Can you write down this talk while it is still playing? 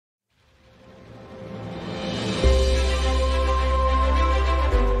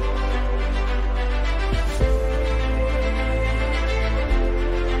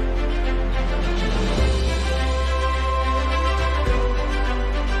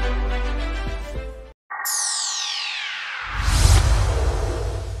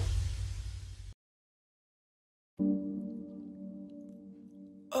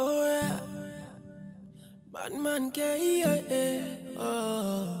Bad man can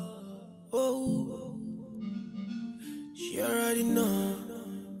oh. She already know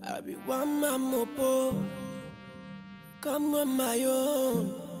I be one man mopo. Come on my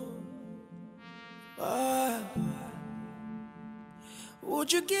own.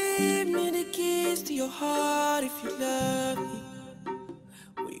 Would you give me the keys to your heart if you love me?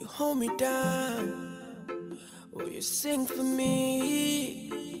 Will you hold me down? Will you sing for me?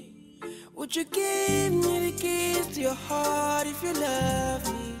 Would you give me the keys to your heart if you love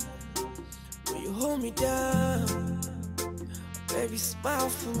me? Will you hold me down? Baby, smile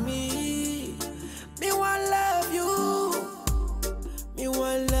for me. Me want love you. Me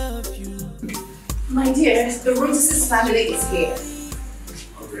want love you. My dear, the Roses family is here.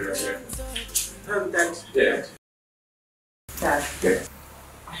 Okay, right here. Dad. Yeah. Dad. Yeah.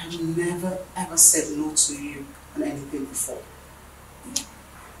 I have never ever said no to you on anything before.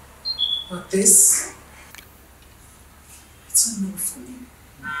 But this, it's a no for me.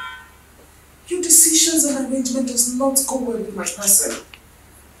 Your decisions and arrangement does not go well with my person.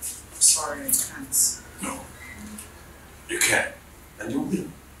 I'm sorry, I can't. No. You can. And you will.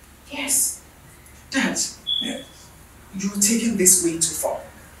 Yes. Dad. Yes. You're taking this way too far.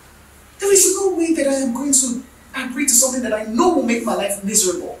 There is no way that I am going to agree to something that I know will make my life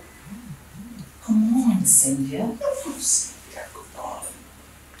miserable. Come on, Cynthia. Yeah, come on.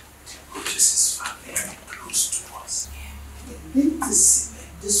 This is family and close to us. They need to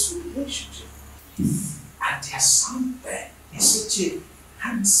cement this relationship. And their son Ben is such a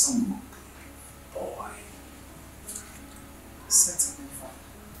handsome boy. Certainly, Father.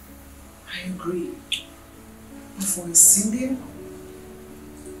 I agree. But for a Cynthia,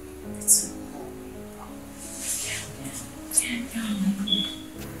 it's a no.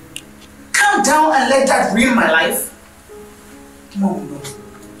 Calm down and let that ruin my life. Mom, no.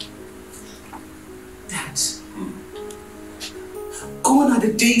 Dad. Gone are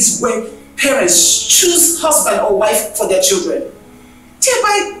the days where parents choose husband or wife for their children.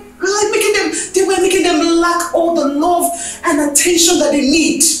 Thereby, they were making them lack all the love and attention that they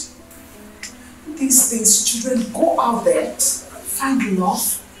need. These days, children go out there, find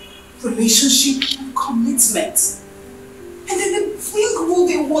love, relationship, and commitment. And then they bring who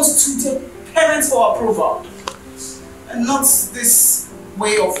they want to their parents for approval. And not this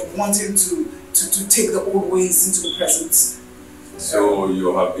way of wanting to take the old ways into the present. So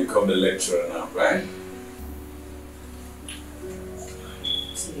you have become a lecturer now, right?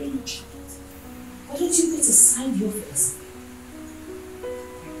 Why don't you put aside your face?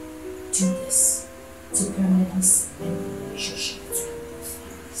 Do this to permanently cement the relationship between both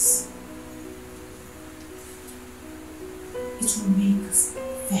families. It will make us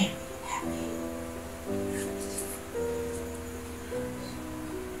very happy.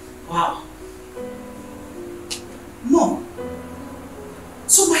 Wow. Mom,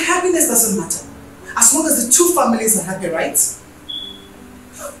 so my happiness doesn't matter. As long as the two families are happy, right?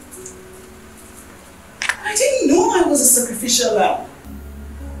 I didn't know I was a sacrificial lamb.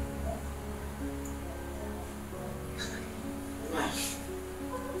 Wow.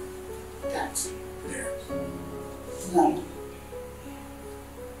 Dad. Yes. Mom.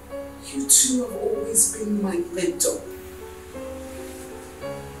 You two have always been my mentor.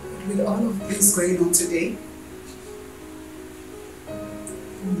 But with all of this going on today,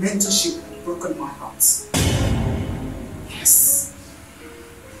 mentorship had broken my heart. Yes.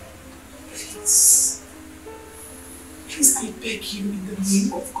 Please, I beg you in the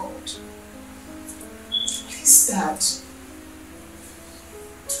name of God. Please, Dad,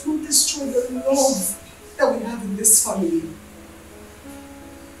 do not destroy the love that we have in this family.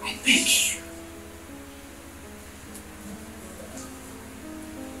 I beg you.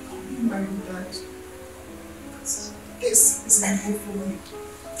 Don't be married, Dad. This is my hope for me.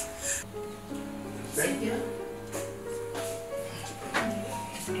 Cynthia?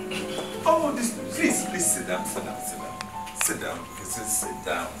 Oh, please sit down. Sit down, please sit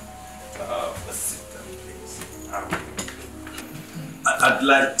down. Sit down, please. I'd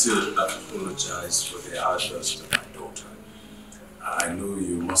like to apologize for the outburst of my daughter. I know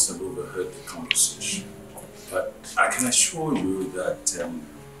you must have overheard the conversation, but I can assure you that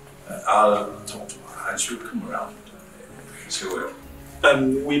I'll talk to her and she'll come around. She will.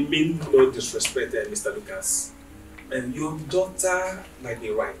 We mean no disrespect, Mr. Lucas. And your daughter might be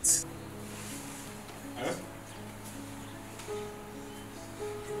right. Huh?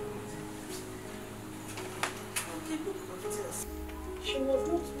 She was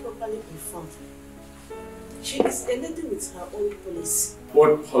not properly informed. She is a lady with her own policy.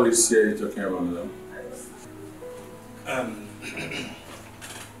 What policy are you talking about, madam?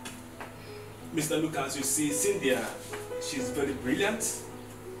 Mr. Lucas, you see, Cynthia, she's very brilliant.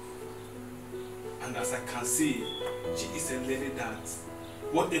 And as I can see, she is a lady that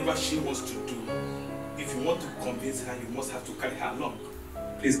whatever she wants to do, if you want to convince her, you must have to carry her along.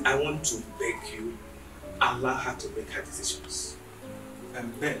 Please, I want to beg you, allow her to make her decisions.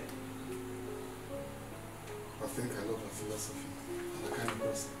 And Ben. I think I love her philosophy and the kind of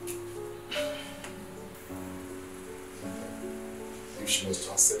person. If she was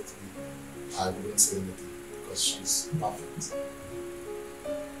to accept me, I wouldn't say anything because she's perfect.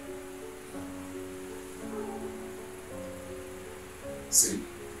 See,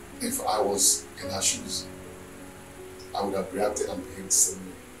 if I was in her shoes, I would have reacted and behaved the same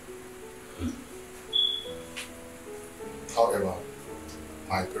way. However,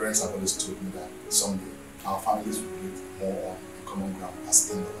 my parents have always told me that someday our families will meet more on a common ground as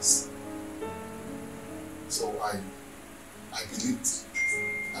in-laws. So I believed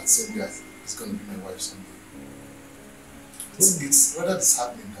that Sylvia is going to be my wife someday. It's rather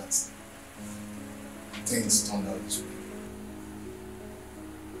disheartening that things turned out this way.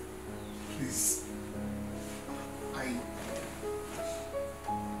 Please, I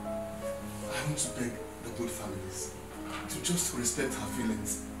want to beg the both families to just respect her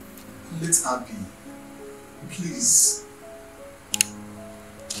feelings. Let her be. Please.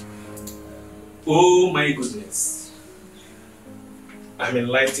 Oh my goodness. I'm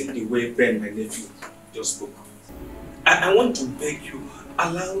enlightened the way Ben, my nephew, just spoke. I want to beg you,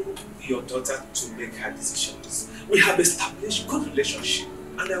 allow your daughter to make her decisions. We have established good relationship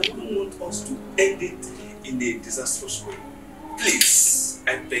and I wouldn't want us to end it in a disastrous way. Please,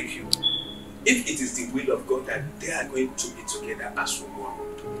 I beg you, if it is the will of God that they are going to be together as one,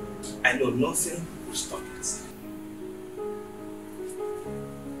 I know nothing will stop it.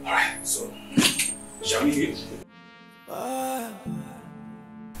 Alright, so, shall we hear?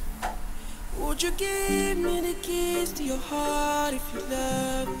 Would you give me the keys to your heart if you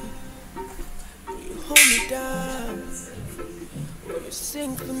love me? Will you hold me down? Will you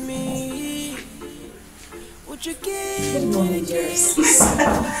sing for me? Would you give Good morning, dears.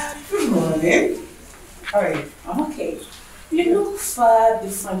 Good morning. How are you? I'm okay. You look far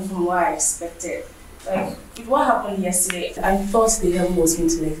different from what I expected. Like, with what happened yesterday, I thought the devil was going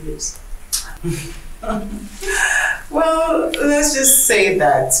to let loose. Well, let's just say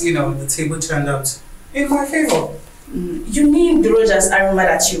that, you know, the table turned out in my favor. You mean the Rogers are mad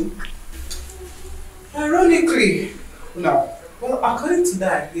at you? Ironically, no. Well, according to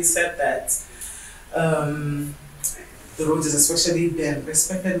that, he said that the Rogers, especially Ben,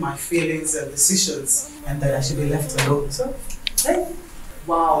 respected my feelings and decisions and that I should be left alone. So, hey.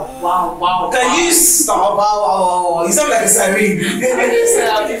 Wow. Can you stop? Wow. You sound like a siren. I'm so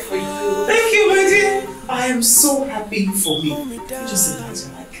happy for you. Thank you, my dear. I am so happy for me. Just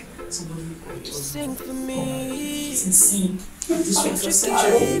imagine, like, somebody who sing for me? It's insane. This way for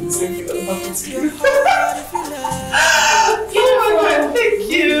century. Thank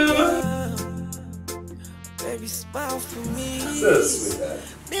you. Baby, smile for me. So sweetheart.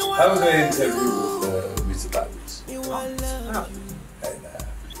 How was the interview with Mr. Babbitt? And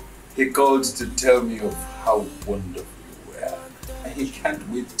he called to tell me of how wonderful you were. And he can't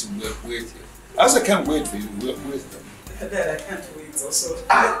wait to work with you. I also can't wait for you to work with him. Dad, I can't wait also.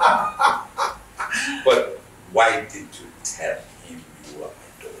 But why did you tell him you were my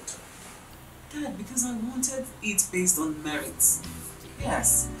daughter? Dad, because I wanted it based on merits.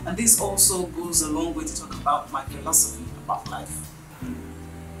 Yes, and this also goes a long way to talk about my philosophy about life.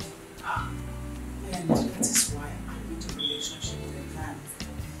 And that is why I'm into a relationship with a man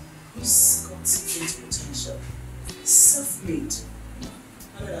who's got great potential, self-made,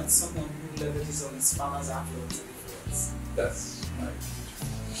 rather than someone who leverages on his father's affluence and influence. That's right.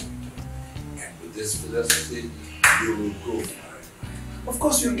 And with this philosophy, you will go far. Of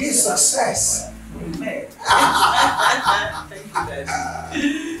course, you'll get success. Amen. Thank you, Daddy.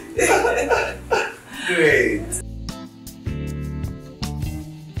 Great.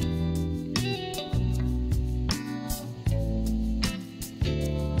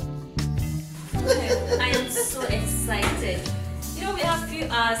 I am so excited. You know, we have a few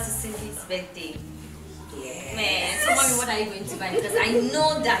hours to Cindy's birthday. Yes. Man, so mommy, what are you going to buy? Because I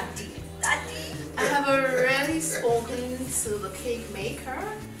know Daddy. I have already spoken to the cake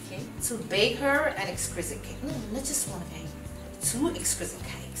maker to bake her an exquisite cake. No, not just one cake. 2 exquisite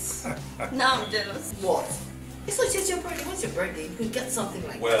cakes. Now I'm jealous. What? It's not just your birthday. What's your birthday? You can get something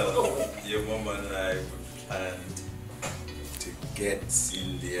like Well, that. your mom and I planned to get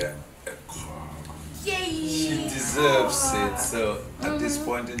Cynthia a car. Yay! She deserves it, so at this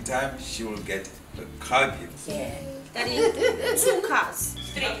point in time, she will get a car gift. Yeah. Daddy, 2 cars.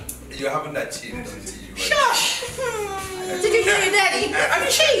 3. You haven't achieved until you Shush! Did you hear your daddy?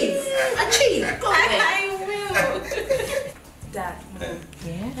 Achieve! Achieve! Go ahead. I will. Dad, Mom,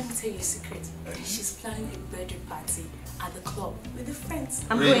 Yeah? let me tell you a secret. She's planning a birthday party at the club with her friends.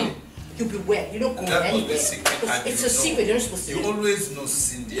 I'm going. You'll be where? You don't go anywhere. It's a secret. You're not supposed to. You always know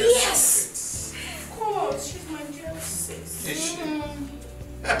Cynthia's Yes! secrets. Of course, she's my dear sis. Is she?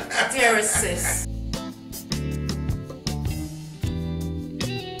 Dear sis.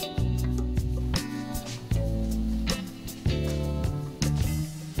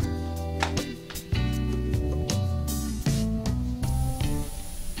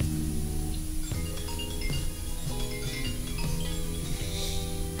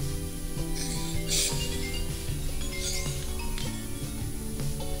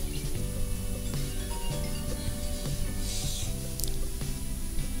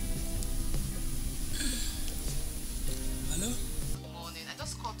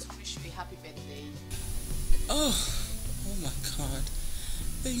 Oh my God.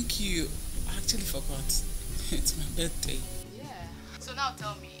 Thank you. I actually forgot. It's my birthday. Yeah. So now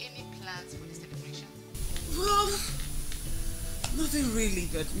tell me, any plans for the celebration? Well, nothing really,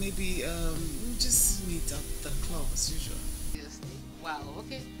 but maybe we'll just meet at the club as usual. Seriously? Wow,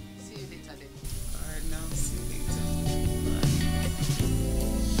 okay. See you later then. Alright, now see you later.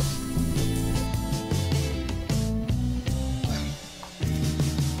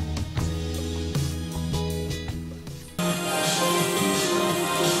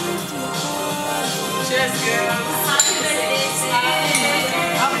 Cheers, girls. Happy birthday.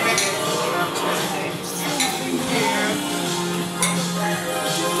 Happy birthday.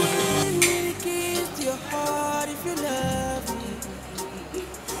 Give me the keys to your heart if you love me.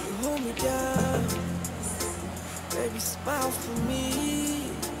 You hold me down, baby, smile for me.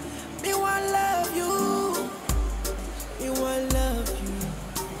 Me want love you, me want love you.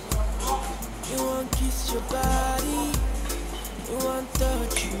 Me want kiss your body, me want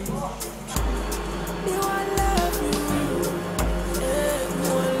touch you. Me want love you, yeah, me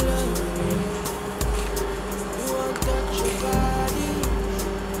want love you. Me want touch your body,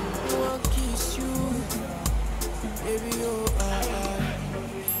 me want kiss you. Baby, oh,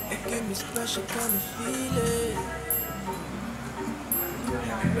 you give me special kind of feeling.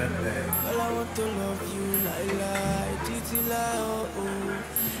 All I want to love you like titi la oh.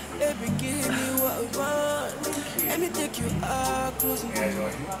 Baby, give me what I want. Let me take you out close to you.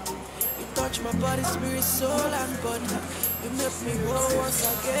 You touch my body, spirit, soul, and body. You make me whole once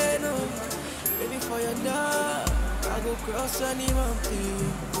again, oh. Baby, for your love, I go cross any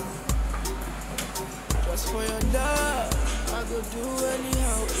mountain. Just for your love, I go do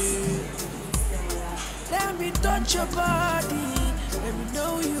anyhow, eh. Let me touch your body, let me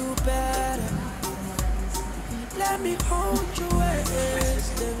know you better. Let me hold your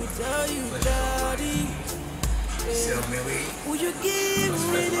waist, let me tell you, daddy. Will you give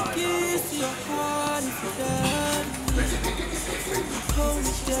me the keys to your heart if you love me? Hold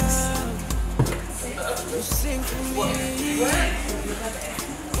me down, you sing for me.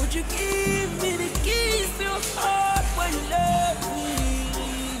 Would you give me the keys to your heart when you love me?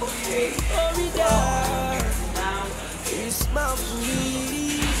 Hold me down, you smile for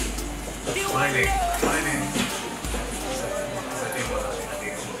me. My name.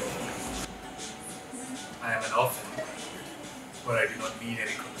 I am an orphan, but I do not need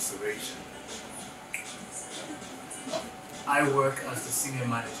any consideration. I work as the senior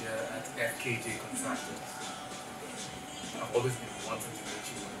manager at FKJ Contractors. I've always been wanting to meet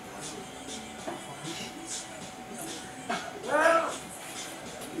you when Well,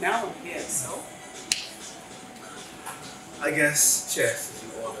 now I'm here, so. I guess chess is in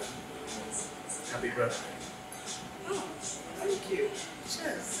order. Happy birthday. Oh, thank you.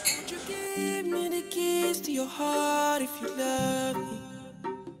 Cheers. Would you give me the keys to your heart if you love me?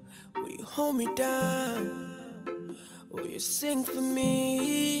 Will you hold me down? Will you sing for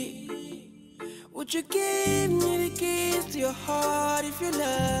me? Would you give me the keys to your heart if you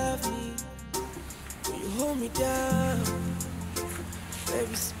love me? Will you hold me down?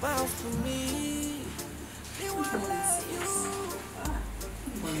 Baby, smile for me. Me want love you.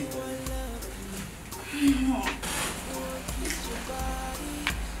 Me want love you. Me want kiss your body.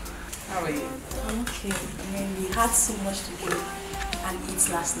 How are you? I'm okay. I mean, we had so much to do and eat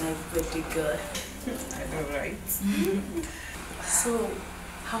last night, birthday girl. I know, right? So,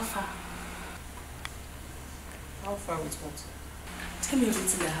 how far? How far with what? Tell me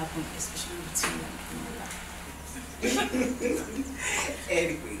everything that happened, especially between you and Kimila.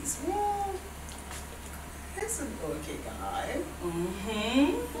 Anyways, well, it's an okay guy.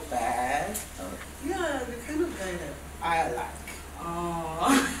 Not bad. Yeah, the kind of guy that I like. Oh.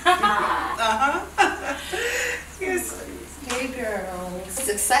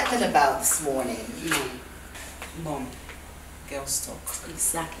 this excitement about this morning? Mom, girls talk.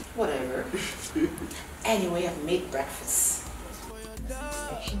 Exactly. Whatever. Anyway, I've made breakfast.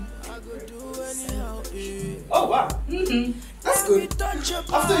 Oh wow. That's good.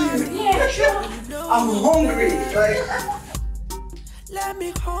 After you. Yeah, sure. I'm hungry. Like. Let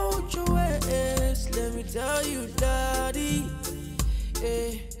me hold your waist. Let me tell you, daddy.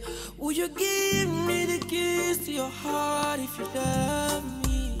 Will you give me the keys to your heart if you love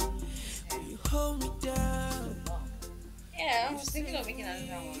me? Will you hold me down? Yeah, I was thinking of making another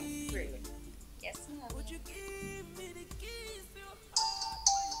one. Really? Yes, ma'am. Would you give me the keys to your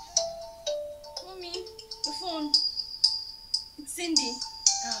Mommy, the phone. It's Cindy.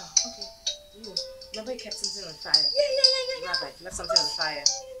 Oh, okay. You. Remember you kept something on fire? Yeah. Rabbi, left something on fire.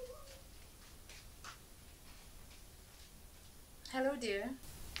 Hello, dear.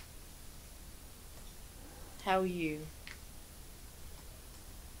 How are you?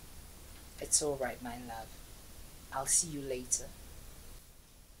 It's all right, my love. I'll see you later.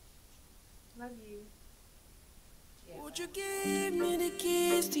 Love you. Yeah, Would you give me the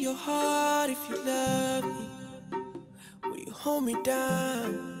keys to your heart if you love me? Will you hold me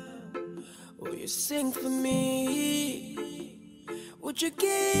down? Will you sing for me? Would you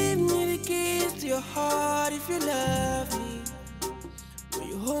give me the keys to your heart if you love me? Will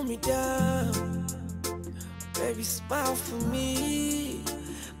you hold me down? Baby, smile for me.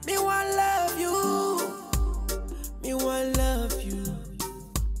 Me want love you. Me want love you.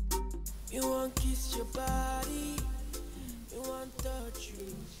 Me want kiss your body. Me want touch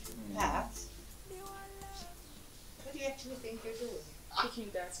you. Pat, what do you actually think you're doing? Picking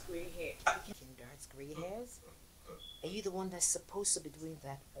Dad's grey hair. Picking Dart's gray hairs? Are you the one that's supposed to be doing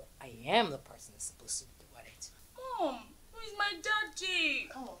that? Or I am the person that's supposed to be doing it? Mom, who's my daddy?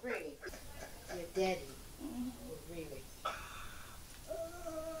 Oh, really? Your daddy? Oh, really?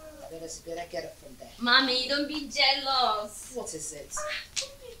 Better get it from there. Mommy, don't be jealous. What is it?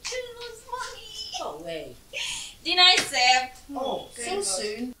 Don't be jealous, Mommy. Oh, way. Dinner is served. Oh, so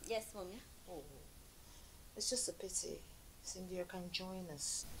soon? Yes, Mommy. Oh, it's just a pity. Cindy can join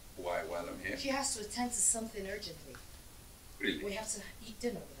us. Why, while I'm here? She has to attend to something urgently. Really? We have to eat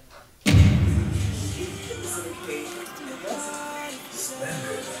dinner with her.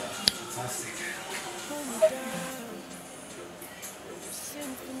 Splendid. Fantastic.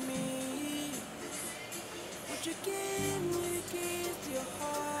 Sing for me. Would you give me the keys to your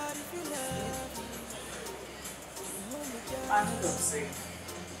heart if you love me? Hold me down. I think I'm safe.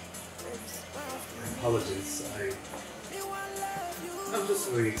 Apologies. I'm just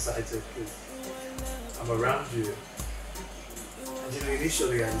really excited because I'm around you. And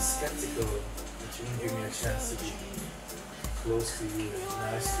initially I was skeptical that you wouldn't give me a chance to be close to you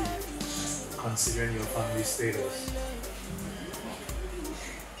and nice to you, considering your family status.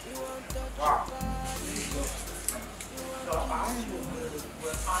 Wow. No, I'm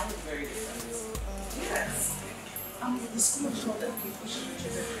very different. Yes. I'm in the school of thought that people should be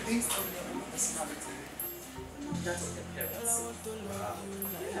treated based on their own personality, not that of their parents. Wow.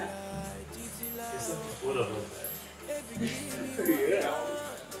 Yeah. There's something good about that. Yeah.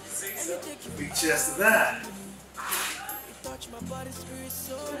 Big cheers to that. You touch my body, spirit,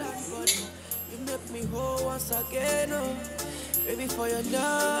 soul, and body. You make me whole once again, oh. Baby, for your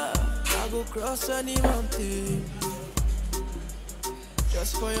love, I go cross any mountain.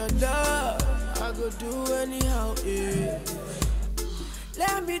 Just for your love, I go do anyhow, yeah.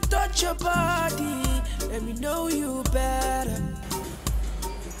 Let me touch your body, let me know you better.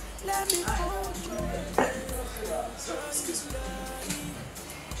 Let me hold you. Excuse me.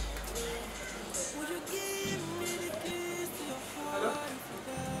 Would you give me the keys to your heart?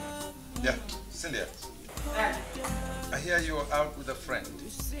 Yeah, Cynthia. I hear you are out with a friend.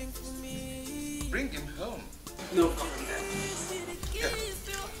 Bring him home. No problem then. Yeah.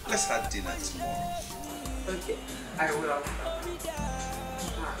 Let's have dinner tomorrow. Okay, I will.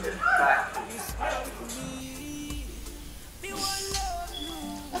 Bye.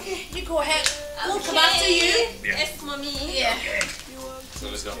 Okay, you go ahead. I'll come after you. Yeah. Yes, Mommy. Yeah. So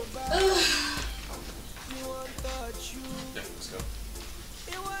let's go. Yeah, let's go.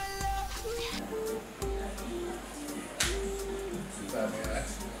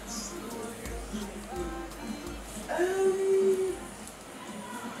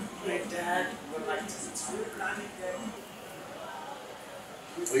 My dad would like to talk.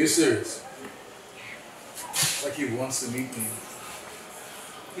 Are you serious? Like he wants to meet me.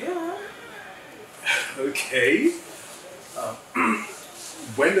 Yeah. Okay.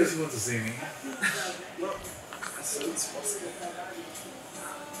 When does he want to see me? Well, as soon as possible.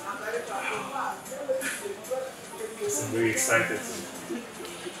 I'm very excited.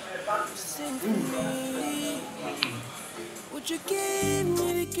 you give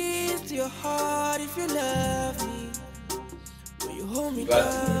me the keys to your heart if you love me? Will you hold me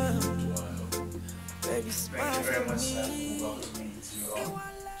down? Baby, smile. Thank you very much, sir, for welcoming me to your home.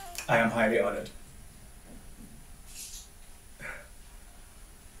 I am highly honored.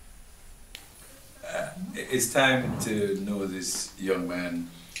 It's time to know this young man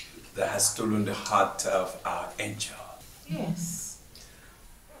that has stolen the heart of our angel. Yes.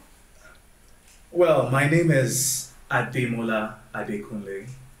 Well, my name is Ademola Adekunle.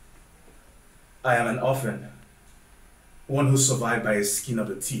 I am an orphan, one who survived by the skin of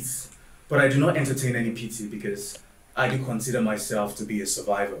the teeth. But I do not entertain any pity because I do consider myself to be a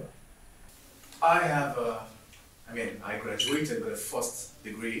survivor. I graduated with a first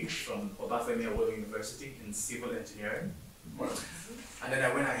degree from Obafemi Awolowo University in civil engineering. And then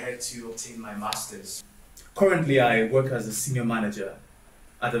I went ahead to obtain my master's. Currently, I work as a senior manager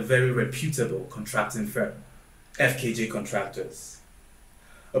at a very reputable contracting firm, FKJ Contractors.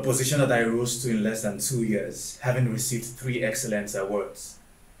 A position that I rose to in less than 2 years, having received 3 excellence awards.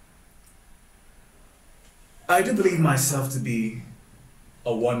 I do believe myself to be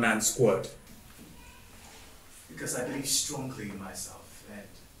a one-man squad because I believe strongly in myself and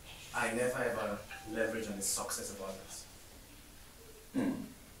I never ever leverage on the success of others.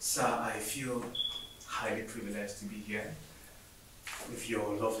 Sir, I feel highly privileged to be here with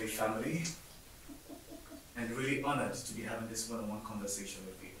your lovely family and really honored to be having this one-on-one conversation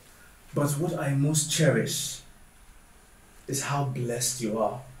with you. But what I most cherish is how blessed you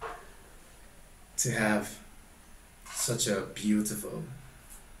are to have such a beautiful,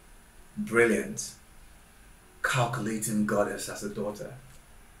 brilliant, calculating goddess as a daughter,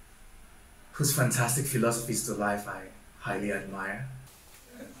 whose fantastic philosophies to life I highly admire.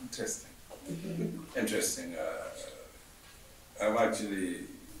 Interesting. Interesting.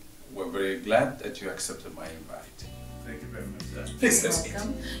 We're very glad that you accepted my invite. Thank you very much, sir. Please, let's eat.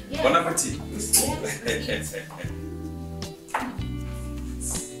 Yeah. Bon appetit.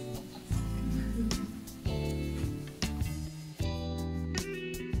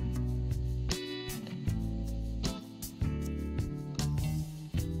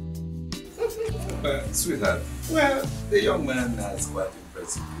 Sweetheart, well, the young man has quite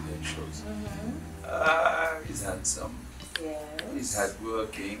impressive credentials. He's handsome. Yes. He's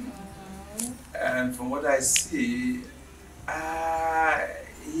hardworking. And from what I see,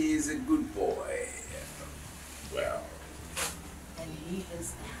 he's a good boy. Well. And he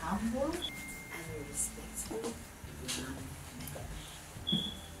is humble and respectful.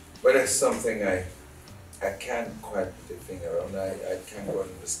 But there's something I can't quite put a finger on. I can't quite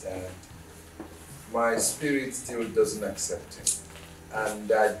understand. My spirit still doesn't accept him.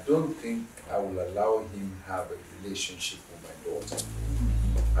 And I don't think I will allow him have a relationship with my daughter.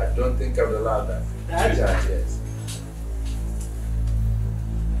 I don't think I would allow that. Sweetheart, yes.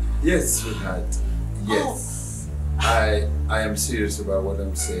 Yes, sweetheart. Yes. I am serious about what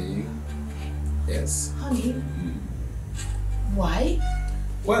I'm saying. Yes. Honey, why?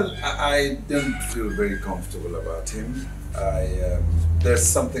 Well, I don't feel very comfortable about him. There's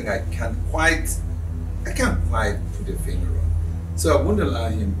something I can't quite put a finger on. So I won't allow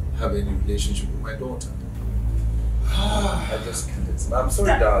him have any relationship with my daughter. I just can't. I'm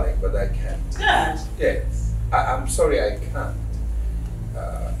sorry, darling, but I can't. Dad? Yes. I'm sorry, I can't.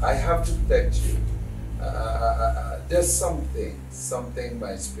 I have to protect you. There's something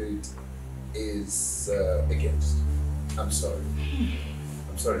my spirit is against. I'm sorry.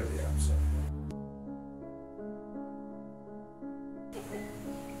 I'm sorry, dear. I'm sorry.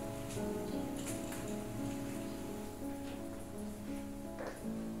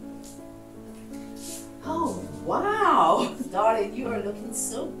 Oh, wow. Darling, you are looking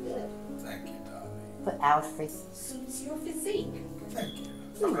so good. Thank you, darling. The outfit suits your physique. Thank you.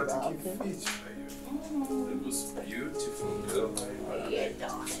 You're I've got to welcome. keep fit for you. It was beautiful, girl. Yeah,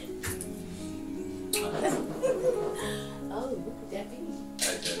 darling. Oh, look at that baby. I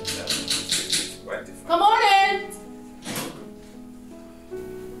don't know. It's quite different. Come on in.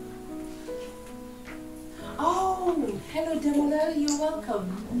 Oh, hello, Demola. You're welcome.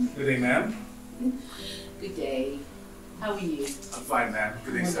 Good day, ma'am. Good day. How are you? I'm fine, ma'am.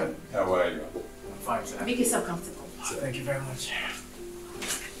 Good day, sir. How are you? I'm fine, sir. Make yourself comfortable. Thank you very much.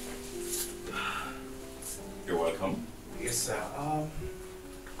 You're welcome. Yes, sir.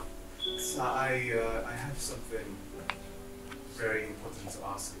 Sir, I have something very important to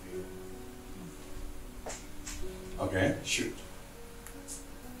ask of you. Okay, shoot.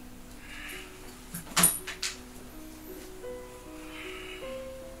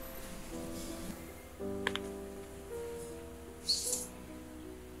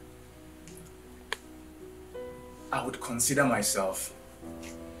 I would consider myself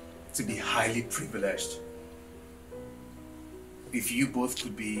to be highly privileged if you both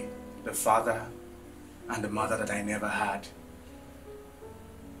could be the father and the mother that I never had.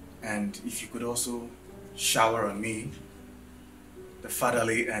 And if you could also shower on me the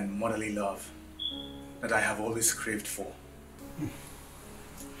fatherly and motherly love that I have always craved for.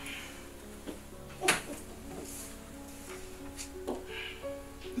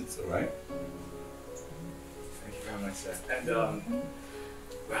 It's all right. Thank you very much, sir. And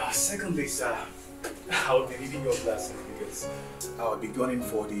well, secondly, sir, I will be needing your blessing because I will be gunning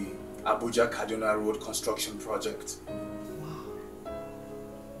for the Abuja-Kaduna Road construction project.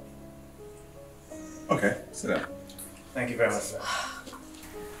 Okay, sit down. Thank you very much, sir.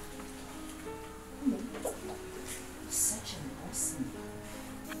 Such an awesome.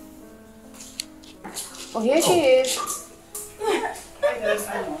 Oh, here she is.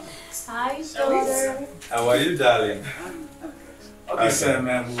 Hi, daughter. How are you, darling? Okay, sir,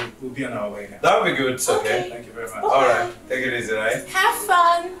 ma'am, we'll be on our way now. That'll be good, okay? Thank you very much. All right, take it easy, right? Have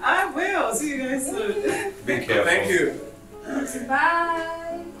fun. I will. See you guys soon. Be careful. Thank you.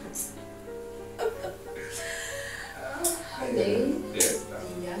 Bye. Honey, Yes. the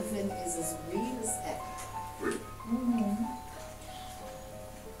youngman is as real as heck. Really?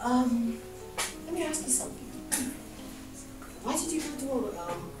 Let me ask you something. Why did you not do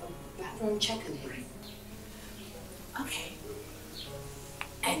a background check on him? Okay.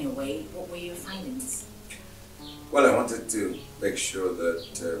 Anyway, what were your findings? Well, I wanted to make sure that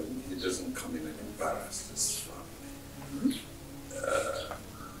he doesn't come in and embarrass this family.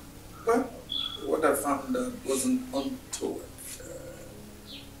 But what I found out wasn't untoward.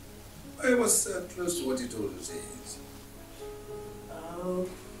 I was close to what he told us he is. Oh,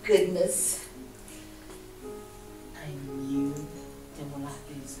 goodness. I knew Demola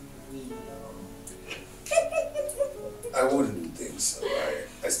is real. I wouldn't think so.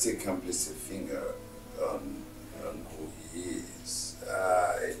 I still can't place a finger on who he is.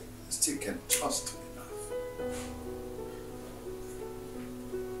 I still can't trust him enough.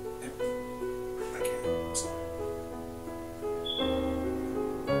 Okay, I'm sorry.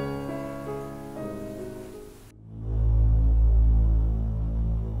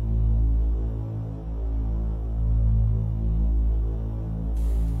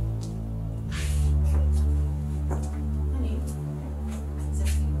 Honey, is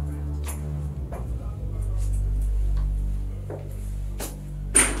everything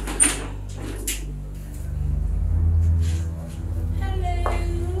Hello.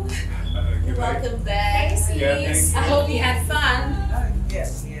 Welcome back. Yeah, thank you. I hope you had fun.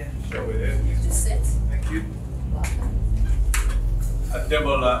 Yes, yeah. Sure we did. Just sit. Thank you. Welcome.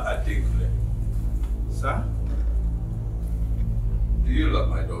 Adebola Adekunle. Sir? Do you love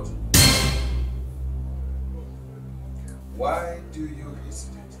my daughter? Why do you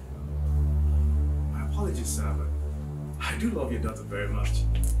hesitate? My apologies, sir, but I do love your daughter very much.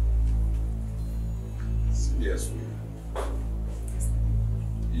 Yes, we.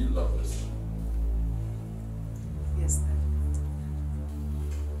 You love us. Yes, Dad.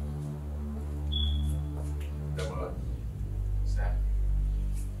 Demola, Sir?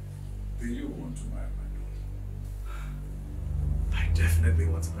 do you want to marry my daughter? I definitely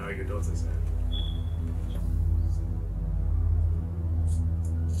want to marry your daughter, sir.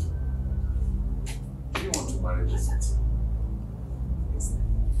 Do you want to marry this? Yes, Dad.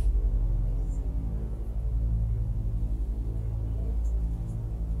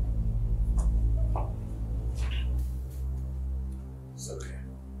 It's okay.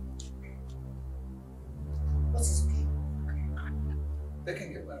 What is okay? They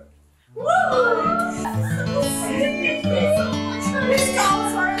can get married. This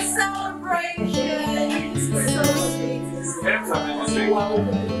calls for a celebration.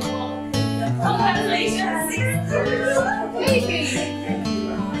 Congratulations. Baby.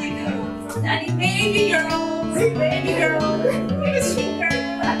 Daddy, baby girl. Baby girl. Baby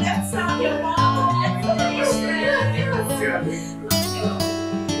girl. That's not your mom. Congratulations.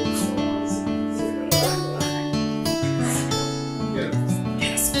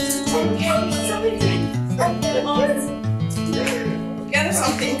 Get us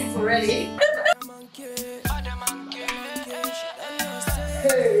something ready.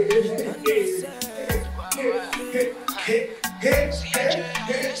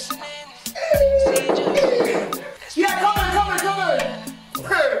 Yeah, come on.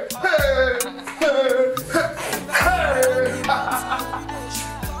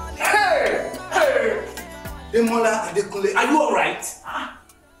 Demola Adekunle, are you alright?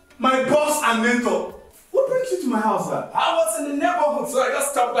 My boss and mentor. What brings you to my house, sir? I was in the neighborhood, so I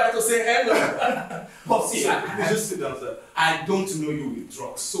just stopped by to say hello. Popsy, please just sit down, sir. I don't know you with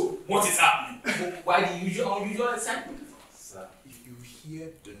drugs, so what is happening? Why the unusual excitement? Sir, if you hear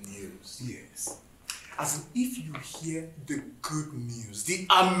the news, yes. As in, if you hear the good news, the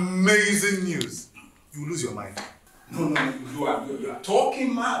amazing news, you lose your mind. No, you are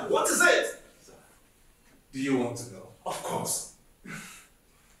talking mad. What is it? Sir, do you want to know? Of course. It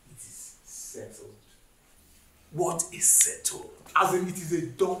is settled. What is settled? As in, it is a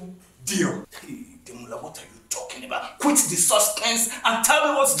done deal. Hey, Demola, what are you talking about? Quit the suspense and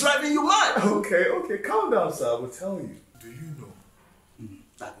tell me what's driving you mad. Okay, calm down, sir. I will tell you. Do you know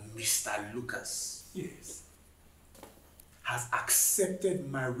that Mr. Lucas, yes, has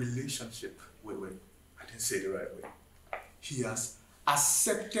accepted my relationship? Wait, I didn't say it the right way. He has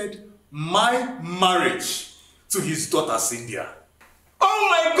accepted my marriage to his daughter Cynthia. Oh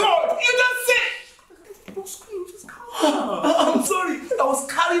my God! You just said. Don't scream, just calm down. I'm sorry. I was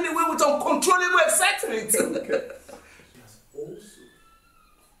carried away with uncontrollable excitement. Okay. He has also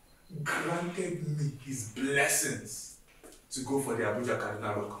granted me his blessings to go for the Abuja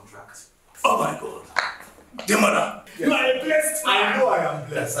Cardinal Road contract. Oh my God. Demola, yes. You are a blessed man. I know I am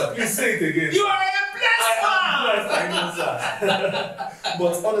blessed. Please say it again. You are a blessed man. I know, sir.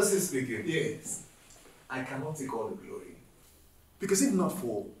 But honestly speaking, yes, I cannot take all the glory. Because if not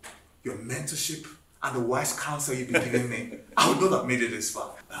for your mentorship and the wise counsel you've been giving me, I would not have made it this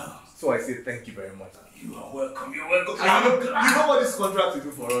far. So I say thank you very much. You are welcome. You're welcome. You know what this contract will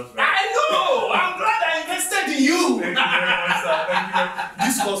do for us, right? I know. I'm glad I invested in you. Thank you very much, sir. Thank you very much.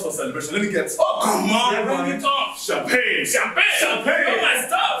 This calls for celebration. Let me get. Oh, come on. Bring it on. Champagne. Oh, my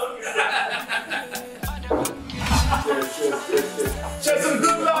stuff. Cheers to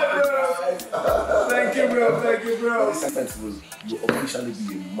good life, bro. Thank you, bro. This festival, you officially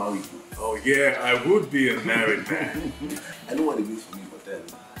be a married man. Oh yeah, I would be a married man. I know what it means for me, but then.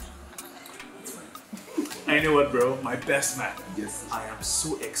 And you know what, bro? My best man. Yes. I am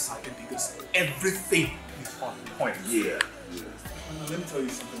so excited because everything is on point. Yeah. Let me tell you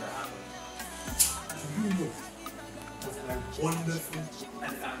something that happened. Do you know that my wonderful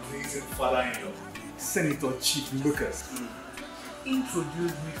and amazing father-in-law, Senator Chief Lucas,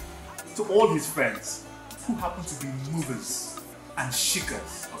 introduced me to all his friends who happen to be movers and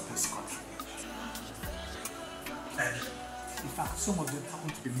shakers of this country. And in fact, some of them happen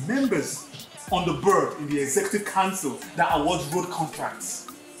to be members on the board in the executive council that awards road contracts.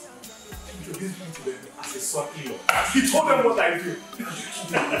 He introduced me to them as a son-in-law. He told them what I do.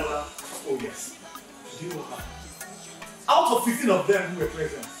 Oh yes. Do you know what happened? Out of 15 of them who were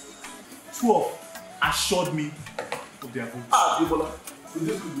present, 12 assured me of their votes. Debola, with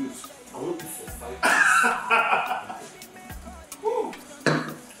this good news, I want you for 5 years.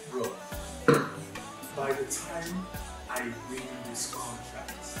 Bro, by the time I win this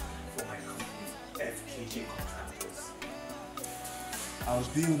contract for my company, FKJ Contractors, I'll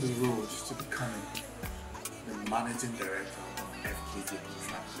be on the road to becoming the managing director of FKJ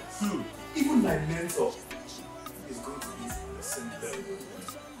Contractors. Even my mentor is going to be on the same level.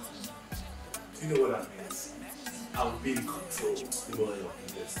 Do you know what that means? I'll be in control of all your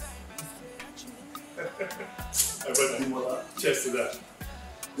investment. Cheers to that.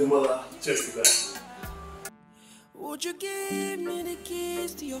 Cheers to that. Would you give me the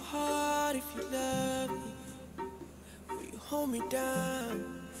keys to your heart if you love me? Will you hold me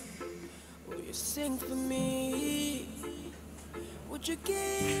down? Will you sing for me? Would you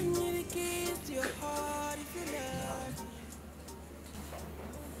give me the keys to your heart if you love me?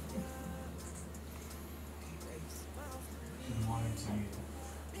 Good morning to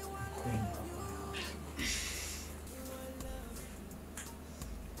you, Queen of my heart.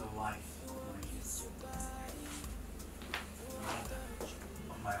 The wife of my youth. Mother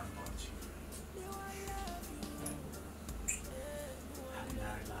of my unborn children. Happy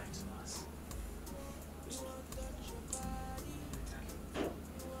married life to us.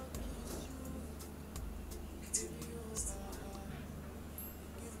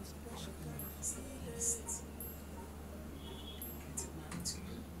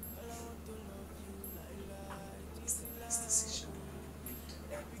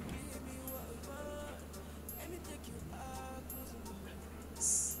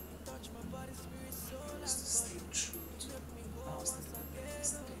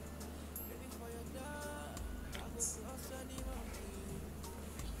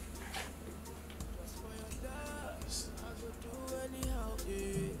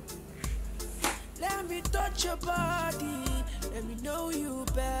 Let me touch your body, let me know you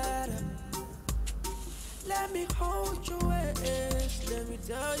better. Let me hold your waist, let me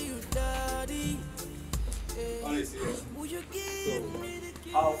tell you, daddy. Honestly, so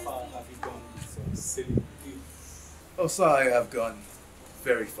how far have you gone with selling you? Oh, sir, I have gone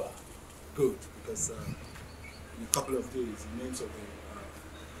very far. Good, because in a couple of days, the names of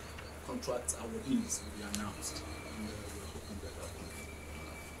the contract awardees will be announced, and we're hoping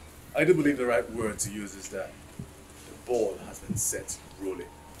that I do believe the right word to use is that the ball has been set rolling.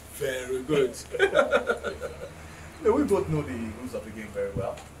 Very good. Yeah, we both know the rules of the game very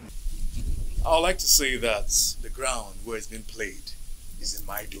well. I would like to say that the ground where it's been played is in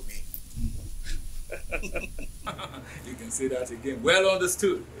my domain. You can say that again. Well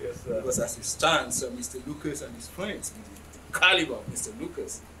understood. Yes, sir. Because as it stands, Mr. Lucas and his friends, with the caliber of Mr.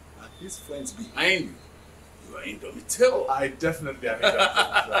 Lucas and his friends behind you, you are indomitable. I definitely am indomitable,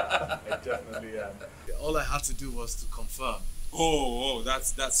 sir. I definitely am. All I had to do was to confirm. Oh,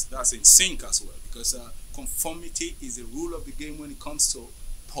 that's in sync as well, because conformity is a rule of the game when it comes to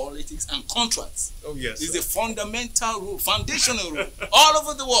politics and contracts. Oh yes, it's a fundamental rule, foundational rule, all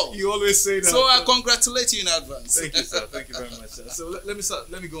over the world. You always say that. So I congratulate you in advance. Thank you, sir. Thank you very much, sir. So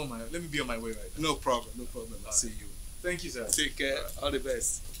let me go on my. Let me be on my way right now. No problem. No problem. I'll see you. Thank you, sir. Take care. All the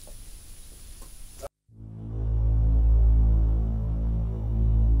best.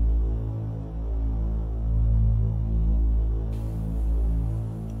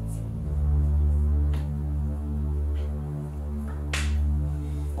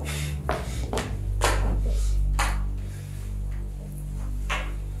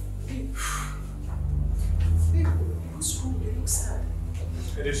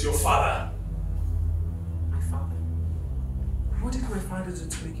 It is your father. My father? What did my father do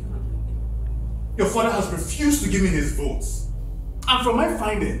to make you angry? Your father has refused to give me his votes. And from my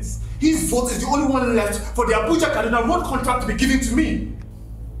findings, his vote is the only one left for the Abuja Kaduna road contract to be given to me.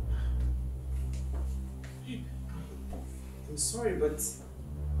 I'm sorry, but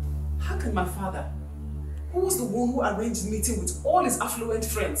how can my father, who was the one who arranged the meeting with all his affluent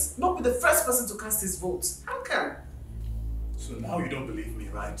friends, not be the first person to cast his vote? How can? So now you don't believe me,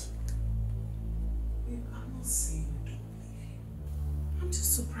 right? I'm not saying I don't believe you. I'm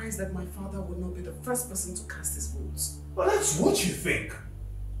just surprised that my father would not be the first person to cast his votes. Well, that's what you think.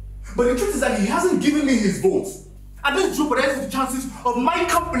 But the truth is that he hasn't given me his vote. And this jeopardizes the chances of my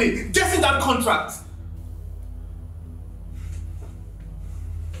company getting that contract.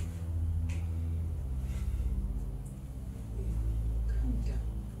 Calm down.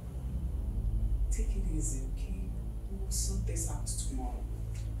 Take it easy, okay? We'll sort this out tomorrow.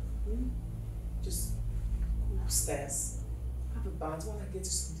 Just go upstairs, have a bath while I get you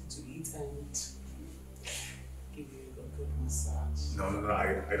something to eat and give you a good massage. No,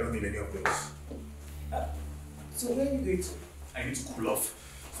 I don't need any of those. So where are you going to? I need to cool off.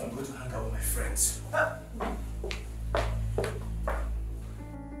 So I'm going to hang out with my friends.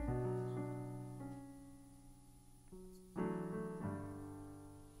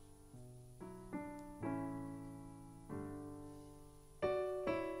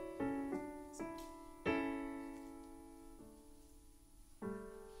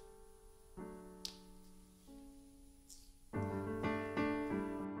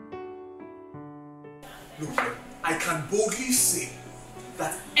 Look here, I can boldly say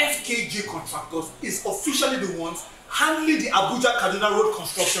that FKJ Contractors is officially the ones handling the Abuja Kaduna Road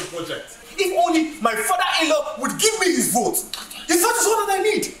construction project. If only my father-in-law would give me his vote. His vote is all that I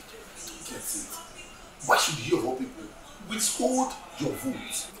need. Get it. Why should you of all people withhold your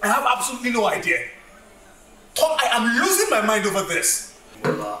vote? I have absolutely no idea. Tom, I am losing my mind over this.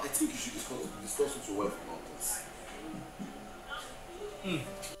 Well, I think you should discuss with your wife about this.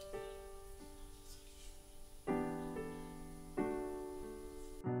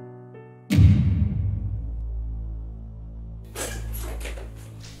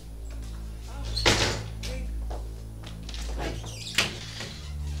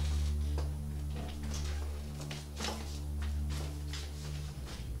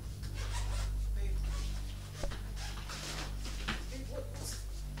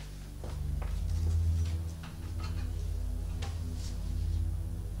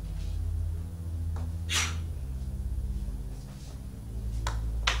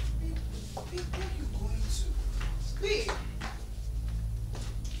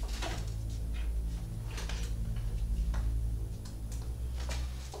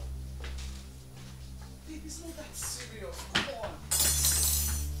 It's not that serious. Come on.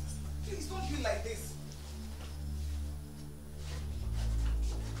 Please don't be like this.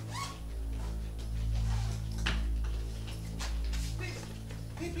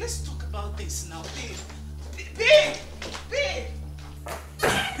 Babe, let's talk about this now, babe.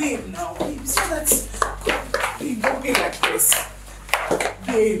 Babe, now, babe. So that's... Babe, don't be like this.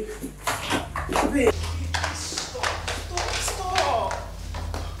 Babe.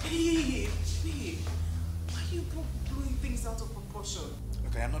 caution.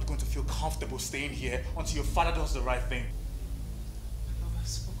 Look, I am not going to feel comfortable staying here until your father does the right thing. My love, I've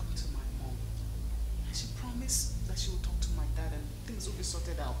spoken to my mom. And she promised that she will talk to my dad and things will be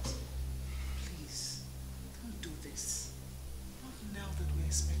sorted out. Please, don't do this. Not now that we're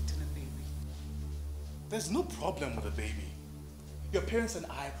expecting a baby. There's no problem with the baby. Your parents and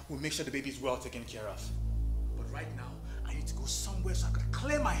I will make sure the baby is well taken care of. But right now, I need to go somewhere so I can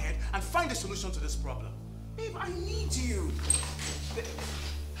clear my head and find a solution to this problem. Babe, I need you.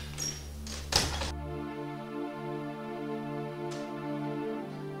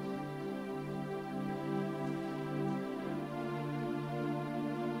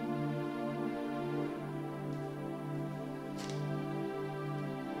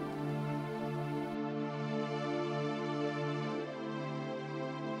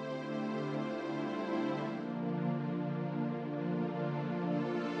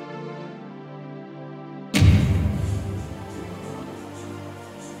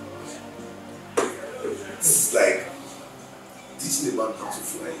 This is like teaching a man how to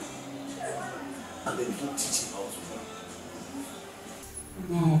fly and then don't teach him how to fly.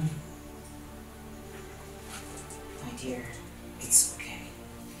 No. My dear, it's okay.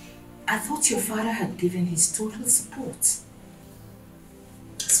 I thought your father had given his total support.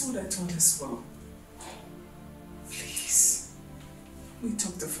 That's what I thought as well. Please, we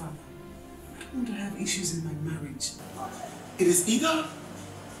talk to father. I don't want to have issues in my marriage. It is either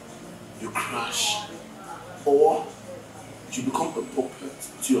you crash or you become a puppet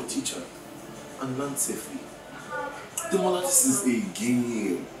to your teacher and learn safely. Demola, this is a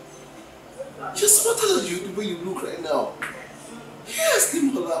game. You're smarter than you the way you look right now. Yes,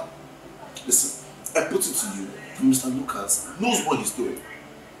 Demola. Listen, I put it to you, Mr. Lucas knows what he's doing.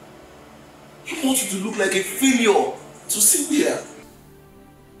 He wants you to look like a failure to Cynthia.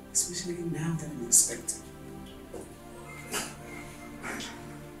 Especially now that I'm expecting.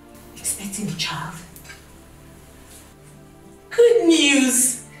 Expecting a child? Good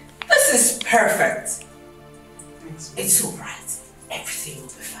news! This is perfect. It's all right. Everything will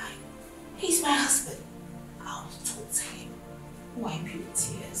be fine. He's my husband. I'll talk to him. Wipe your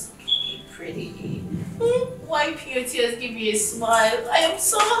tears, okay, pretty? Wipe your tears, give me a smile. I am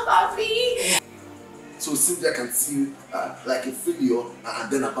so happy. So Cynthia can see you like a failure and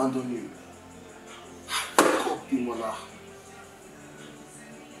then abandon you. God, Demola.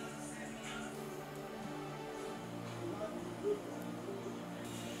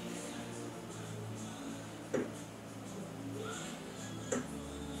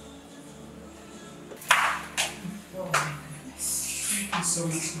 Thank you so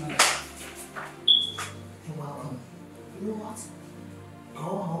much, Mother. You're welcome. You know what? Go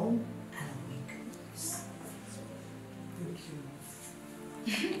home and wake up. Thank you.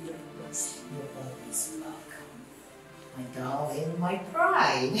 You're always welcome. My darling, my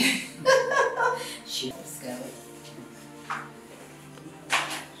pride. Let's go.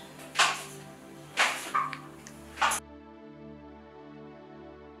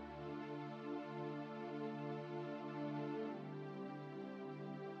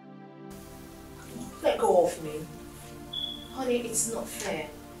 Let go of me. Honey, it's not fair.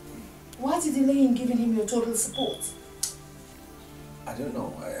 Why did you delay in giving him your total support? I don't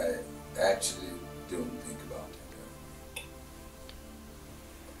know. I actually don't think about it.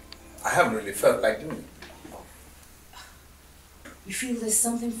 I haven't really felt like doing it. You feel there's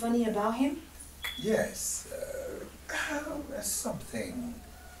something funny about him? Yes. There's something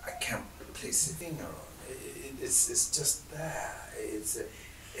I can't place a finger on. It's just there.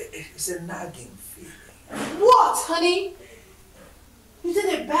 It's a nagging feeling. What, honey? You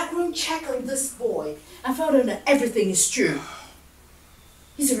did a background check on this boy and found out that everything is true.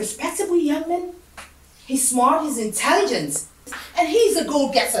 He's a respectable young man. He's smart, he's intelligent, and he's a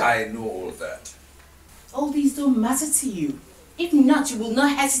goal-getter. I know all that. All these don't matter to you. If not, you will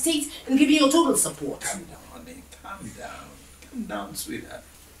not hesitate in giving your total support. Calm down, honey. Calm down. Calm down, sweetheart.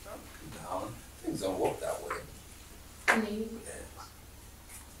 Calm down. Things don't work that way. Honey,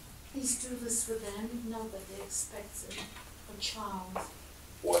 please do this for them now that they're expecting a child.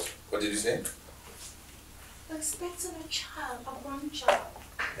 What? What did you say? They're expecting a child, a grandchild.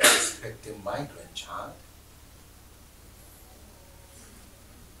 They're expecting my grandchild.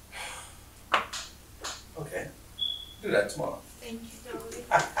 Okay. Do that tomorrow. Thank you, darling.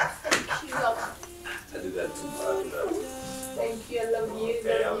 Thank you, love. I'll do that tomorrow. Thank you, I love you.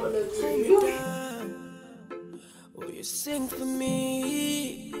 Okay, I love you. Will you sing for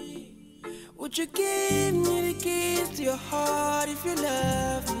me? Would you give me the keys to your heart if you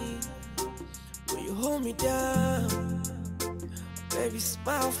love me? Will you hold me down? Baby,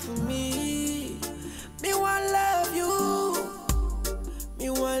 smile for me. Me want love you. Me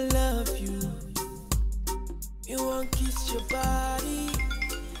want love you. Me want kiss your body.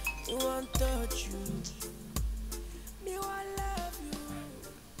 Me want touch you. Me want love you.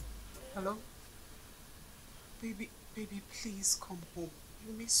 Hello? Baby, please come home.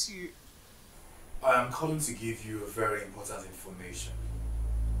 We miss you. I am calling to give you a very important information.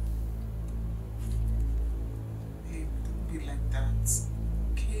 Babe, don't be like that.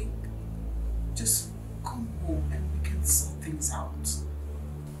 Okay? Just come home and we can sort things out.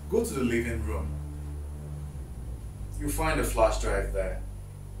 Go to the living room. You'll find a flash drive there.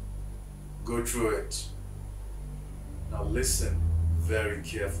 Go through it. Now listen very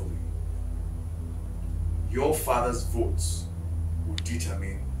carefully. Your father's votes will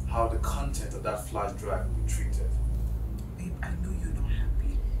determine how the content of that flash drive will be treated. Babe, I know you're not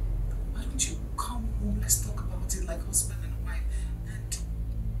happy. Why don't you come home? Let's talk about it like husband and wife. And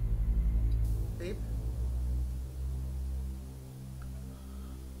babe?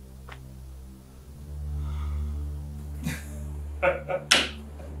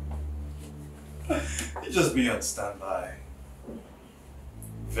 You just be on standby.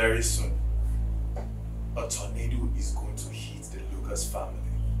 Very soon, a tornado is going to hit the Lucas family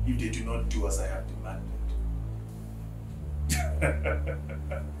if they do not do as I have demanded.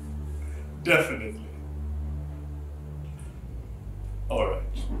 Definitely. Alright.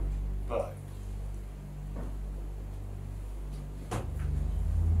 Bye.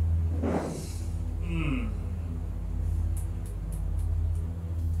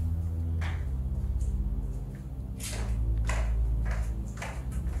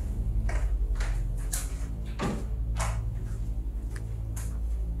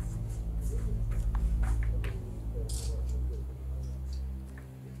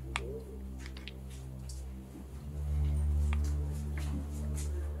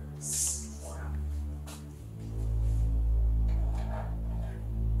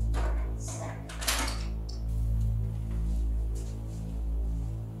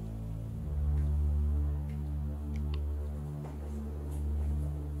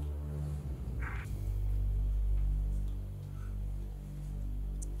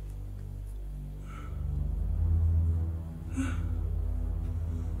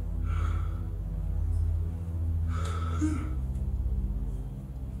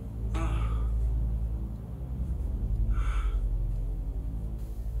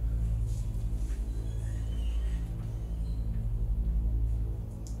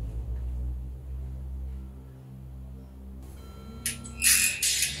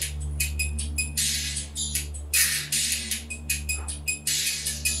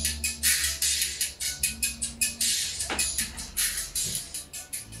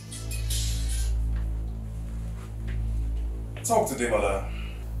 Talk to Demola.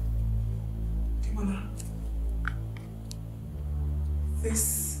 Demola,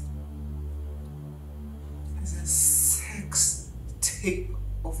 this is a sex tape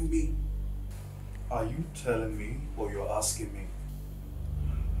of me. Are you telling me or you're asking me?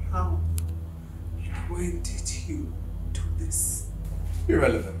 How? When did you do this?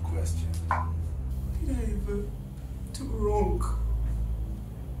 Irrelevant question. What did I ever do wrong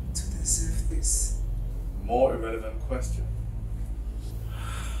to deserve this? More irrelevant question.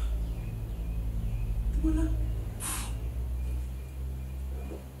 Demola,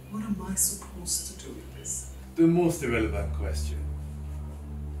 what am I supposed to do with this? The most irrelevant question.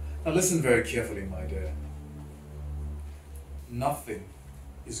 Now listen very carefully, my dear. Nothing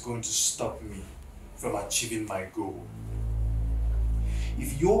is going to stop me from achieving my goal.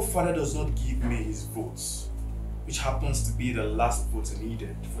 If your father does not give me his votes, which happens to be the last vote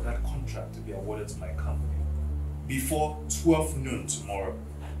needed for that contract to be awarded to my company, before 12 noon tomorrow,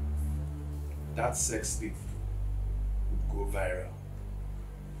 that sex tape would go viral.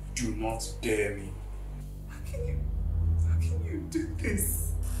 Do not dare me. How can you do this?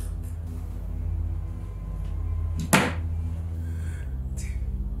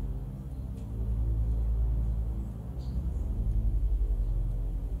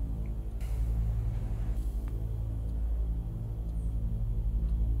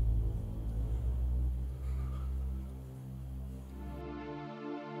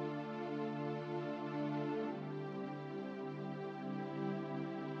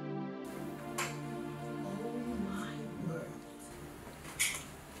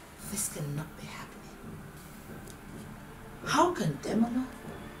 This cannot be happening. How can Demola,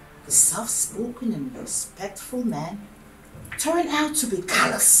 the soft-spoken and respectful man, turn out to be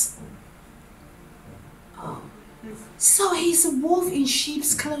callous? Oh, so he's a wolf in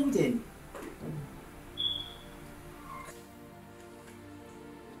sheep's clothing.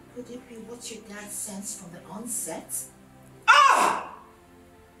 Could it be what your dad sensed from the onset? Ah!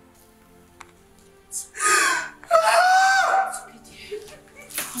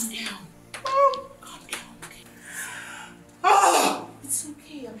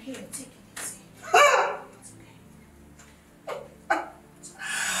 I'm here. Take it easy. It's okay.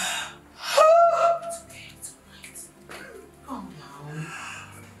 Calm down.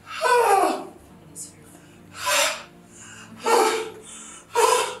 It's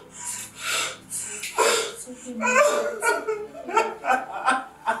okay, Mom.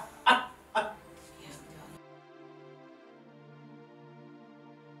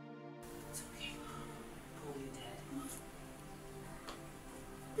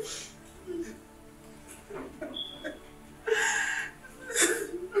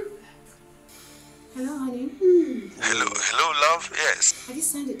 Hello, honey. Hello, love. Yes. Have you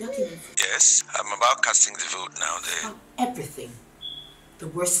signed the document? Yes, I'm about casting the vote now. Everything. The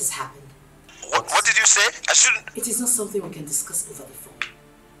worst has happened. What did you say? I shouldn't. It is not something we can discuss over the phone.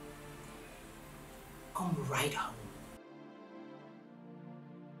 Come right home.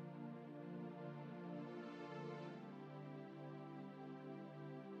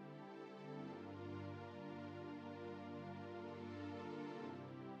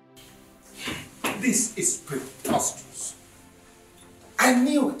 This is preposterous. I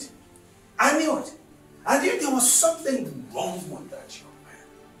knew it. I knew it. I knew there was something wrong with that young man.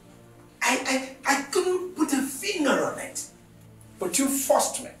 I couldn't put a finger on it. But you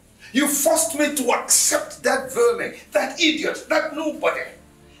forced me. You forced me to accept that vermin, that idiot, that nobody.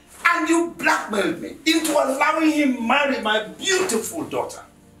 And you blackmailed me into allowing him marry my beautiful daughter.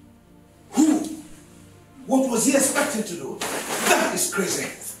 Who? What was he expecting to do? That is crazy.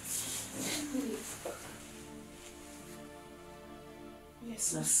 We're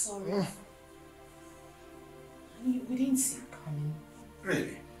so sorry. Honey, we didn't see it coming.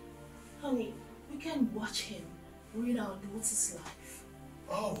 Really? Honey, we can't watch him ruin our daughter's life.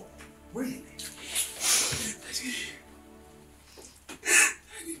 Oh, really?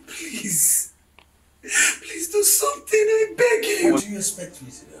 Daddy, please. Please do something, I beg you. What do you expect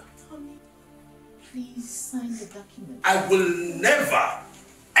me to do? Honey, please sign the document. I will never,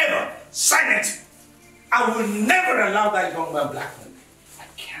 ever sign it. I will never allow that young man blackmail me. I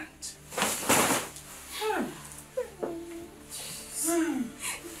can't.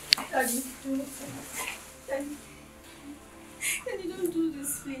 Daddy, Daddy, don't do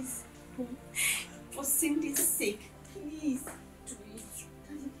this, please. For Cindy's sake, please. Do it.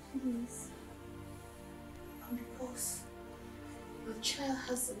 Daddy, please. And because your child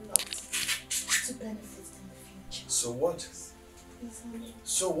has a lot to benefit in the future. So what? Please, honey.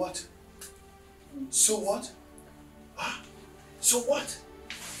 So what? So what? So what?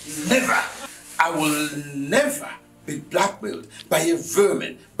 Never. I will never be blackmailed by a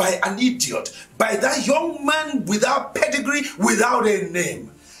vermin, by an idiot, by that young man without pedigree, without a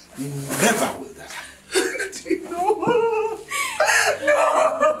name. Never will that happen. No.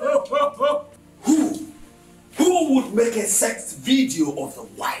 Who would make a sex video of the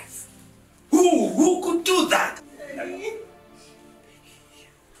wife? Who could do that?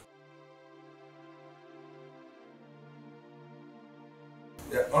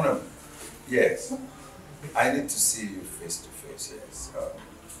 Yeah, Honorable. Yes. I need to see you face to face, yes.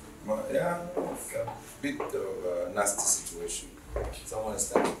 Yeah, it's a bit of a nasty situation. Someone is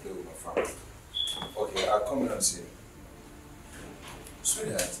trying to play with my family. Okay, I'll come in and see you.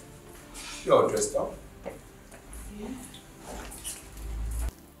 Sweetheart, you're dressed up. Yeah.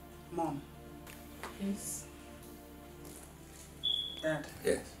 Mom. Yes. Dad.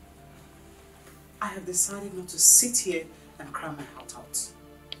 Yes. I have decided not to sit here and cry my heart out.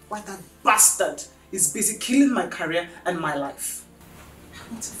 Why that bastard is busy killing my career and my life. I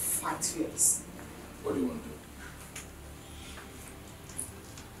want to fight fierce. What do you want to do?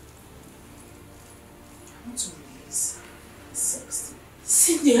 I want to release the sex tape.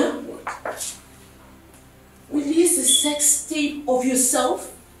 Cynthia? What? Release the sex tape of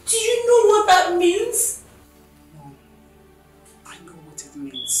yourself? Do you know what that means? Mom, I know what it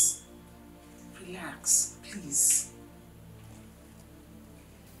means. Relax, please.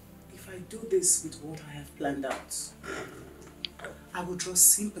 If I do this with what I have planned out, I will draw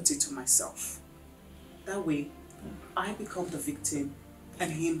sympathy to myself. That way, I become the victim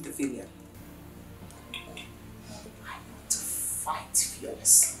and him the villain. I want to fight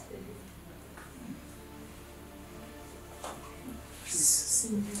fearlessly. Please,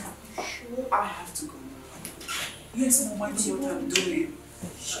 sure I have to go now. Yes, Mom, I know what I'm doing.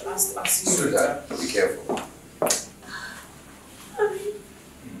 I'll see you later. Be careful.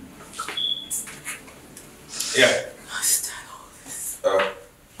 Yeah.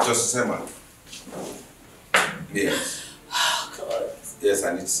 Justice Emma. Yes. Oh, God. Yes,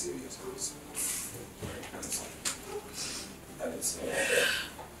 I need to see you. I need to see you.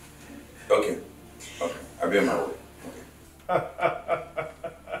 Okay. Okay. I'll be on my way. Okay.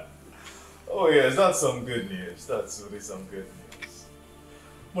 Oh yes, that's some good news. That's really some good news.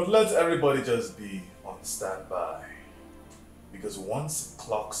 But let everybody just be on standby. Because once it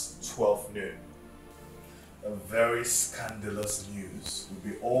clocks 12 noon, a very scandalous news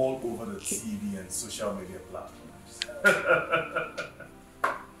will be all over the TV and social media platforms.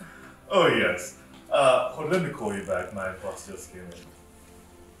 Oh yes. Hold, let me call you back. My boss just came in.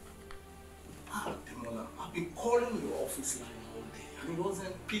 Demola, I've been calling your office line all day and it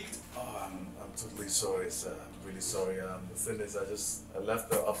wasn't picked. Oh, I'm totally sorry, sir. I'm really sorry. The thing is, I left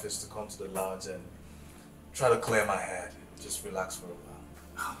the office to come to the lodge and try to clear my head. Just relax for a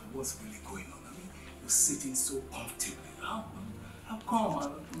while. What's really going on? I mean, you're sitting so comfortably. How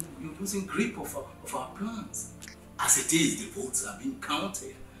come you're losing grip of our plans? As it is, the votes are being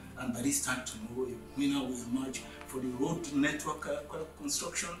counted. And by this time tomorrow, a winner will emerge for the road network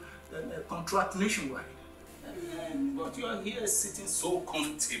construction contract nationwide. But you are here sitting so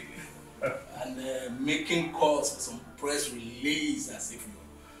comfortably and making calls for some press release as if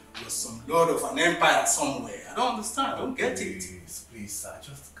you're some lord of an empire somewhere. I don't understand. I don't get it. Please, sir,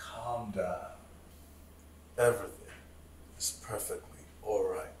 just calm down. Everything is perfectly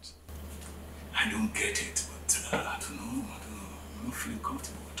alright. I don't get it, but I don't know. I'm not feeling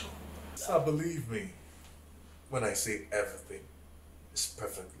comfortable at all. Sir, believe me when I say everything is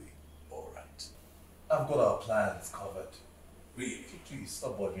perfectly alright. I've got our plans covered. Really? Please,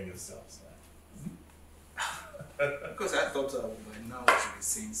 stop bothering yourselves, man. Because I thought by now we should be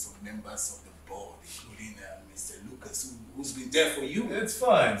seeing some members of the board, including Mr. Lucas, who's been there for you. It's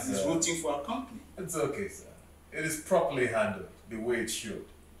fine, sir. He's rooting for our company. It's okay, sir. It is properly handled the way it should.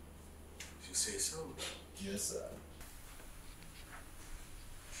 If you say so. Yes, sir.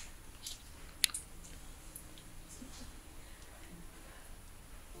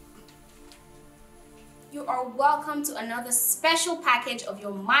 You are welcome to another special package of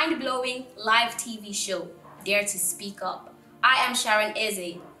your mind-blowing live TV show, Dare to Speak Up. I am Sharon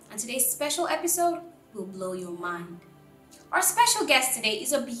Eze, and today's special episode will blow your mind. Our special guest today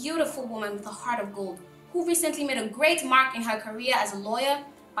is a beautiful woman with a heart of gold who recently made a great mark in her career as a lawyer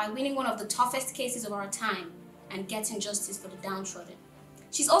by winning one of the toughest cases of our time and getting justice for the downtrodden.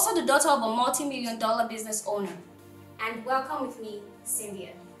 She's also the daughter of a multi-million-dollar business owner. And welcome with me,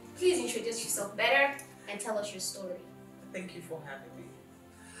 Cynthia. Please introduce yourself better and tell us your story. Thank you for having me.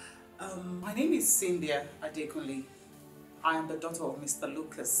 My name is Cynthia Adekunle. I am the daughter of Mr.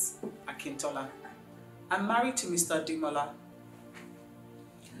 Lucas Akintola. I'm married to Mr. Dimola.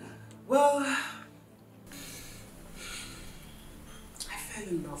 Well, I fell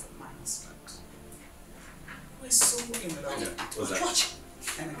in love with my husband. We're so in love. What's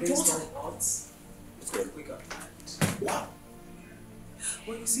that? And against all odds, we got married. Wow.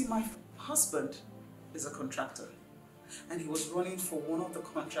 Well, you see, my husband is a contractor, and he was running for one of the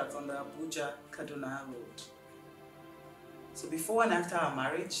contracts on the Abuja-Kaduna road. So before and after our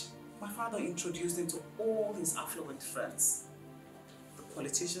marriage, my father introduced him to all his affluent friends, the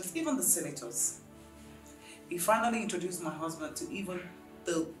politicians, even the senators. He finally introduced my husband to even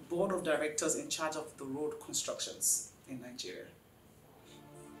the board of directors in charge of the road constructions in Nigeria.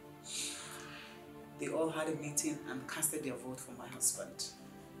 They all had a meeting and casted their vote for my husband.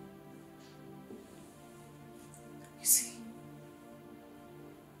 You see,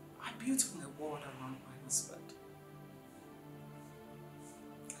 I built my world around my husband.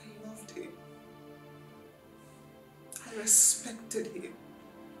 I loved him. I respected him.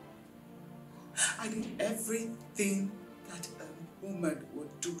 I did everything that a woman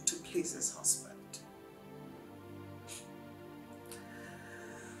would do to please his husband.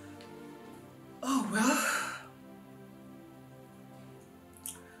 Oh well.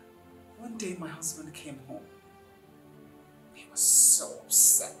 One day my husband came home. He was so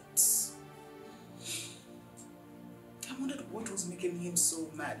upset. I wondered what was making him so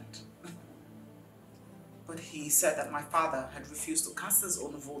mad. But he said that my father had refused to cast his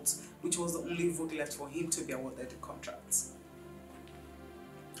own vote, which was the only vote left for him to be awarded the contract.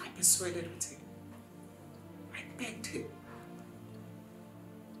 I persuaded with him. I begged him.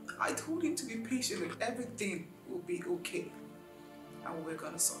 I told him to be patient and everything will be okay. And we're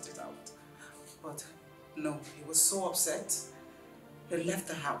gonna sort it out. But no, he was so upset. He left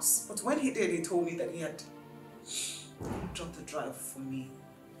the house. But when he did, he told me that he had dropped the drive for me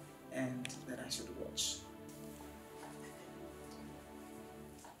and that I should watch.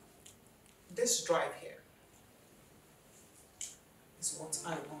 This drive here is what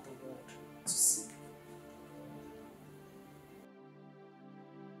I want the world to see.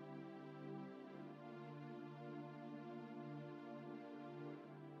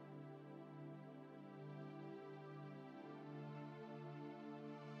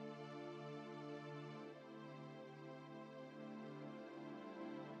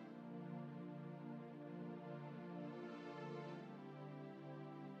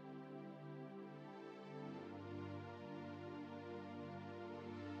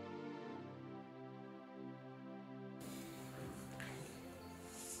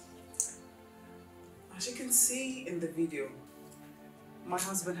 As you can see in the video, my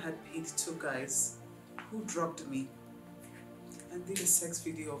husband had paid 2 guys who drugged me and did a sex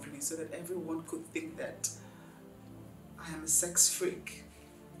video of me so that everyone could think that I am a sex freak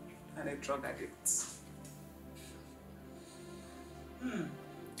and a drug addict.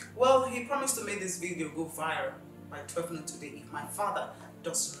 Well, he promised to make this video go viral by 12 noon today if my father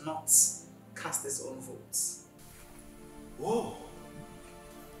does not cast his own votes. Whoa!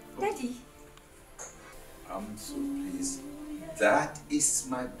 Daddy? I'm so pleased. That is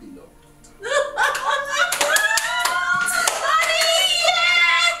my beloved.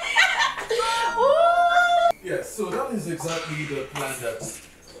 Yeah, so that is exactly the plan that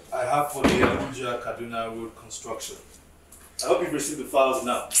I have for the Abuja-Kaduna road construction. I hope you've received the files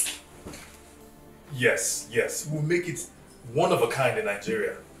now. Yes, we'll make it one of a kind in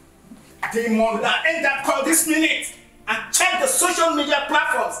Nigeria. Demon, now end that call this minute and check the social media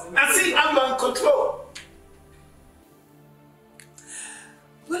platforms and see how you're in control.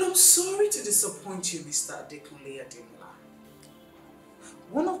 Well, I'm sorry to disappoint you, Mr. Adekunle Ademola.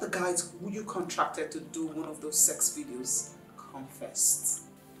 One of the guys who you contracted to do one of those sex videos confessed.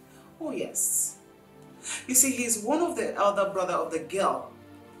 Oh yes. You see, he's one of the elder brother of the girl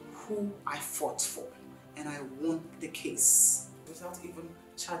who I fought for, and I won the case without even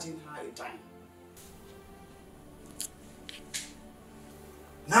charging her a dime.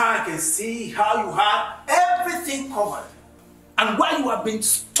 Now I can see how you had everything covered and why you have been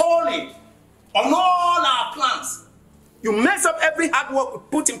stalling on all our plans. You mess up every hard work we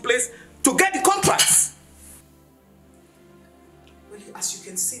put in place to get the contracts. Well, as you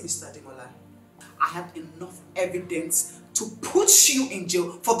can see, Mr. Ademola, I have enough evidence to put you in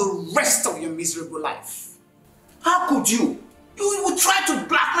jail for the rest of your miserable life. How could you? You would try to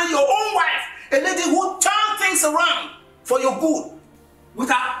blackmail your own wife, a lady who turned things around for your good,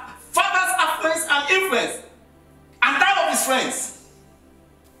 with her father's affluence and influence, and that of his friends.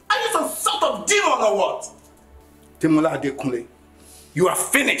 Are you some sort of demon or what? Demola Adekunle, you are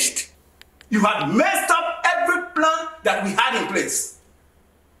finished. You have messed up every plan that we had in place.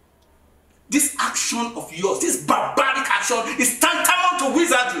 This action of yours, this barbaric action, is tantamount to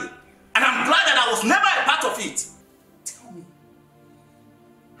wizardry. And I'm glad that I was never a part of it. Tell me,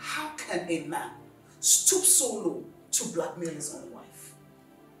 how can a man stoop so low to blackmail his own wife?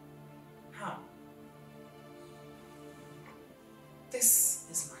 How? This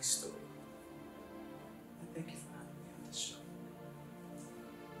is my story. And thank you for having me on this show.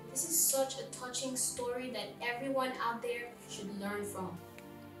 This is such a touching story that everyone out there should learn from.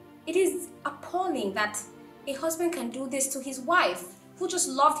 It is appalling that a husband can do this to his wife, who just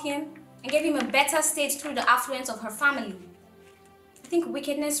loved him and gave him a better state through the affluence of her family. I think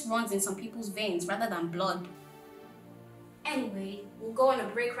wickedness runs in some people's veins rather than blood. Anyway, we'll go on a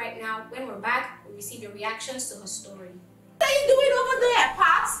break right now. When we're back, we'll receive your reactions to her story. What are you doing over there,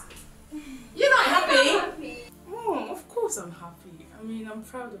 Pat? You're not happy? Oh, of course I'm happy. I mean, I'm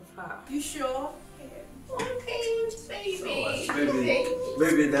proud of her. You sure? Okay, baby.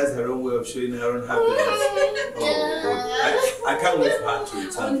 Maybe that's her own way of showing her own happiness. I can't wait for her to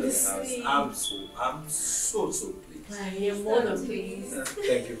return to the house. I'm so pleased. You're more than pleased.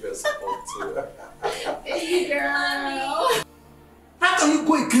 Thank you for your support too. Hey, girl. How can you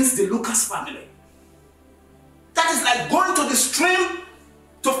go against the Lucas family? That is like going to the stream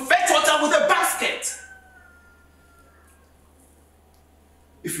to fetch water with a basket.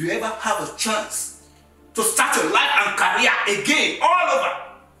 If you ever have a chance to start your life and career again, all over,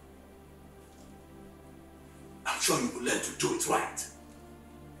 I'm sure you will learn to do it right.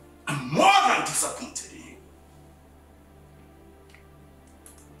 I'm more than disappointed in you.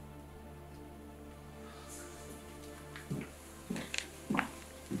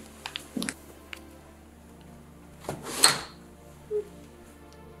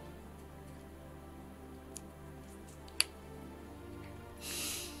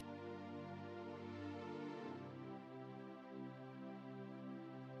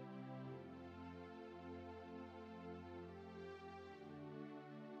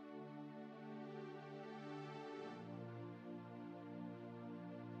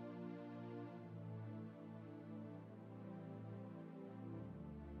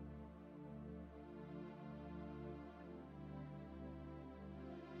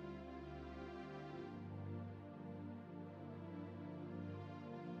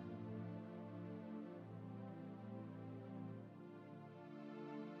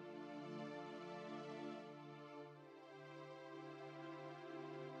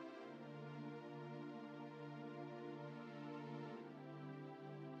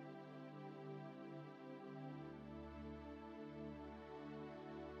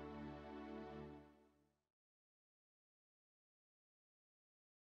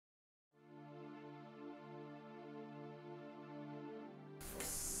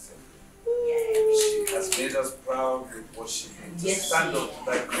 made us proud with what she did to Yes, stand she up to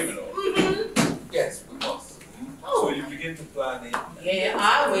that criminal. Yes, we must. So you begin to plan it. Yeah,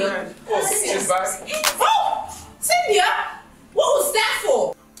 I will. Oh, she's back. Oh! Cynthia! What was that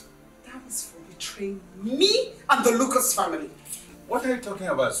for? That was for betraying me and the Lucas family. What are you talking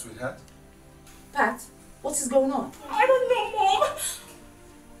about, sweetheart? Pat, what is going on? I don't know, Mom.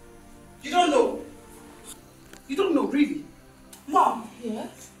 You don't know? You don't know, really? Mom. Yeah?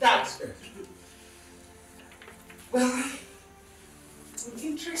 Dad. Well, it would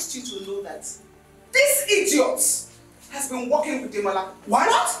interest you to know that this idiot has been working with Demola. What?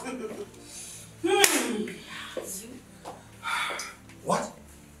 What?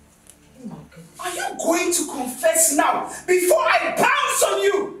 Are you going to confess now before I pounce on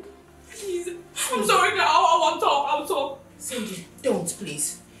you? Please, I'm sorry now. I'll talk. Cindy, don't,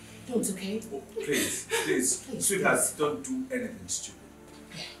 please. Don't, okay? Oh, please, sweetheart, don't do anything stupid.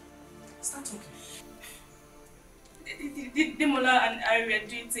 Start talking. Demola and I were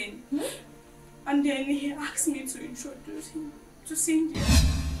dating. And then he asked me to introduce him to Cindy.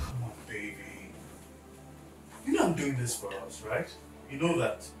 Come on, baby. You know I'm doing this for us, right? You know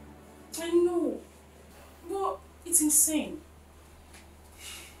that. I know. But it's insane.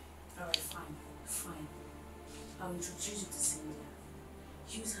 Alright, fine. I'll introduce you to Cindy.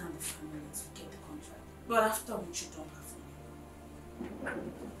 Use her and the family to get the contract. But after which you don't have to.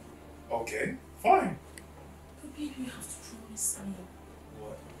 Okay, fine. But baby, you have to promise me.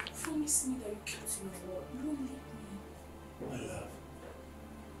 What? Promise me that you keep to your word. You won't leave me. My love.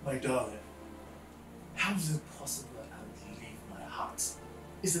 My darling. How is it possible that I would leave my heart?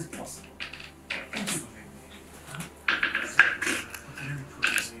 Is it possible? Don't you believe me? Huh? Okay, let me prove it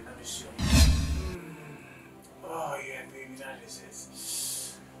to you. Let me show you. Oh yeah, baby, that is it.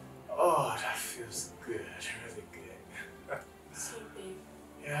 Oh, that feels good. Really good. So babe.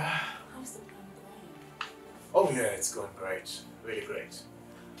 Yeah? How's the plan going? Oh yeah, it's going great. Really great.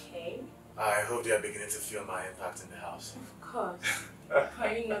 Okay. I hope they are beginning to feel my impact in the house. Of course.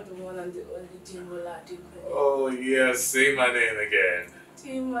 Are you not the one and the only Demola? Oh yeah, say my name again.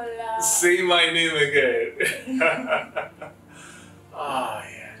 Demola. Say my name again. Oh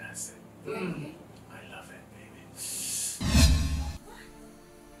yeah, that's it. I love it, baby.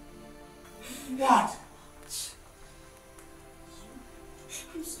 What?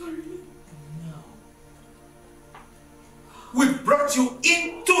 I'm sorry. We brought you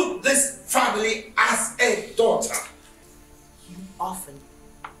into this family as a daughter. You orphan.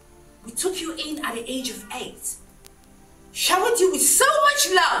 We took you in at the age of 8. Showered you with so much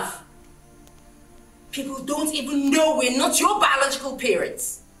love. People don't even know we're not your biological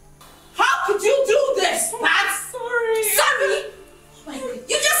parents. How could you do this, Pat? Sorry. Sorry? Oh my God.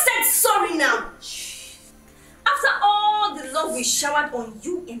 You just said sorry now. After all the love we showered on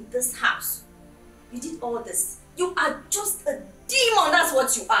you in this house, you did all this. You are just a demon, that's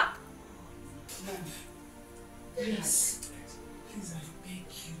what you are. Mom, please, I beg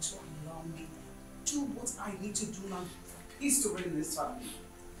you to allow me to do what I need to do now for peace to reign in this family.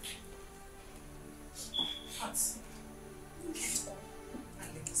 Pat, get up and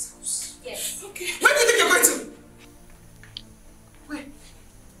leave this house. Yes. Okay. Where do you think you're going to?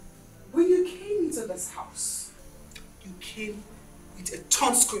 When you came into this house, you came with a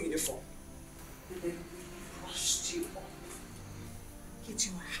torn school uniform. And then we brushed you up. Yet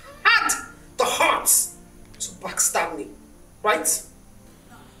you had the heart to backstab me, right?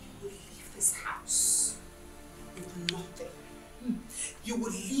 Now you will leave this house with nothing. You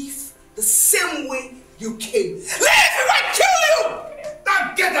will leave the same way you came. Leave if I kill you!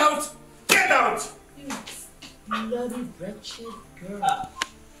 Now get out! Get out! You bloody wretched girl.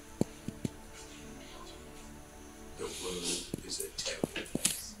 The world is a terrible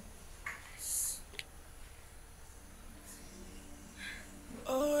place.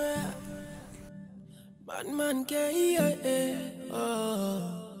 Oh yeah, bad man gay,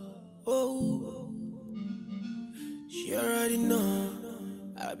 oh, she already know.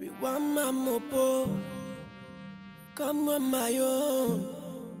 I be one man mopo, come on my own.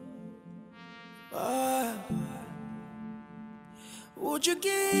 Would you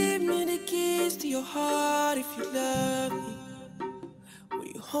give me the keys to your heart if you love me? Will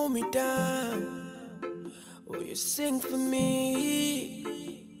you hold me down? Will you sing for me?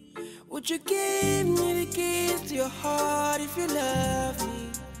 Would you give me the keys to your heart if you love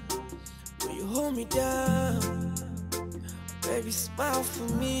me? Will you hold me down? Baby, smile for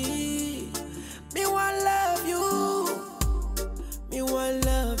me. Me want love you. Me want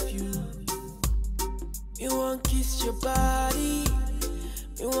love you. Me want kiss your body.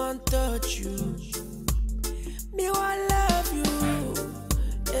 Me want touch you. Me want love you.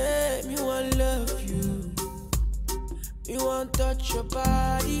 Yeah, me want love you. touch your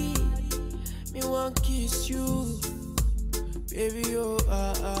body. Me want kiss you. Baby,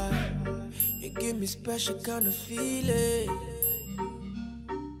 oh, you give me special kind of feeling.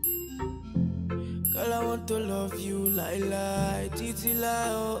 Girl, I want to love you like, titi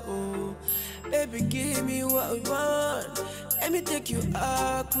like, oh, oh. Baby, give me what we want. Let me take you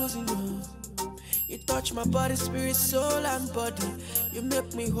out, closing you. You touch my body, spirit, soul, and body. You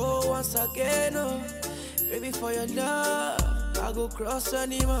make me whole once again, oh. Baby, for your love, I go cross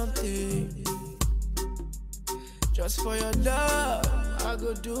any mountain. Just for your love, I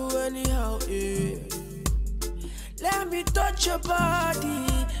go do anyhow, yeah. Let me touch your body,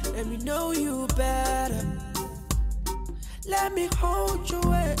 let me know you better. Let me hold your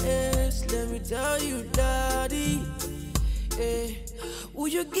waist, let me tell you, daddy, yeah. Will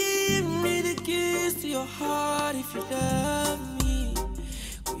you give me the keys to your heart if you love me?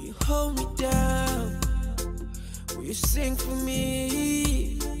 Will you hold me down? Will you sing for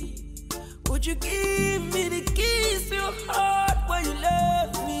me? Would you give me the keys to your heart when you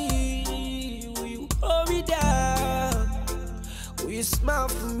love me? Will you hold me down? Will you smile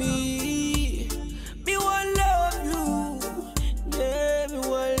for me? Me want love you, yeah, me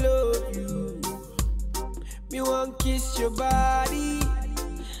want love you. Me want kiss your body,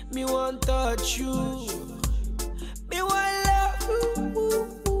 me want touch you.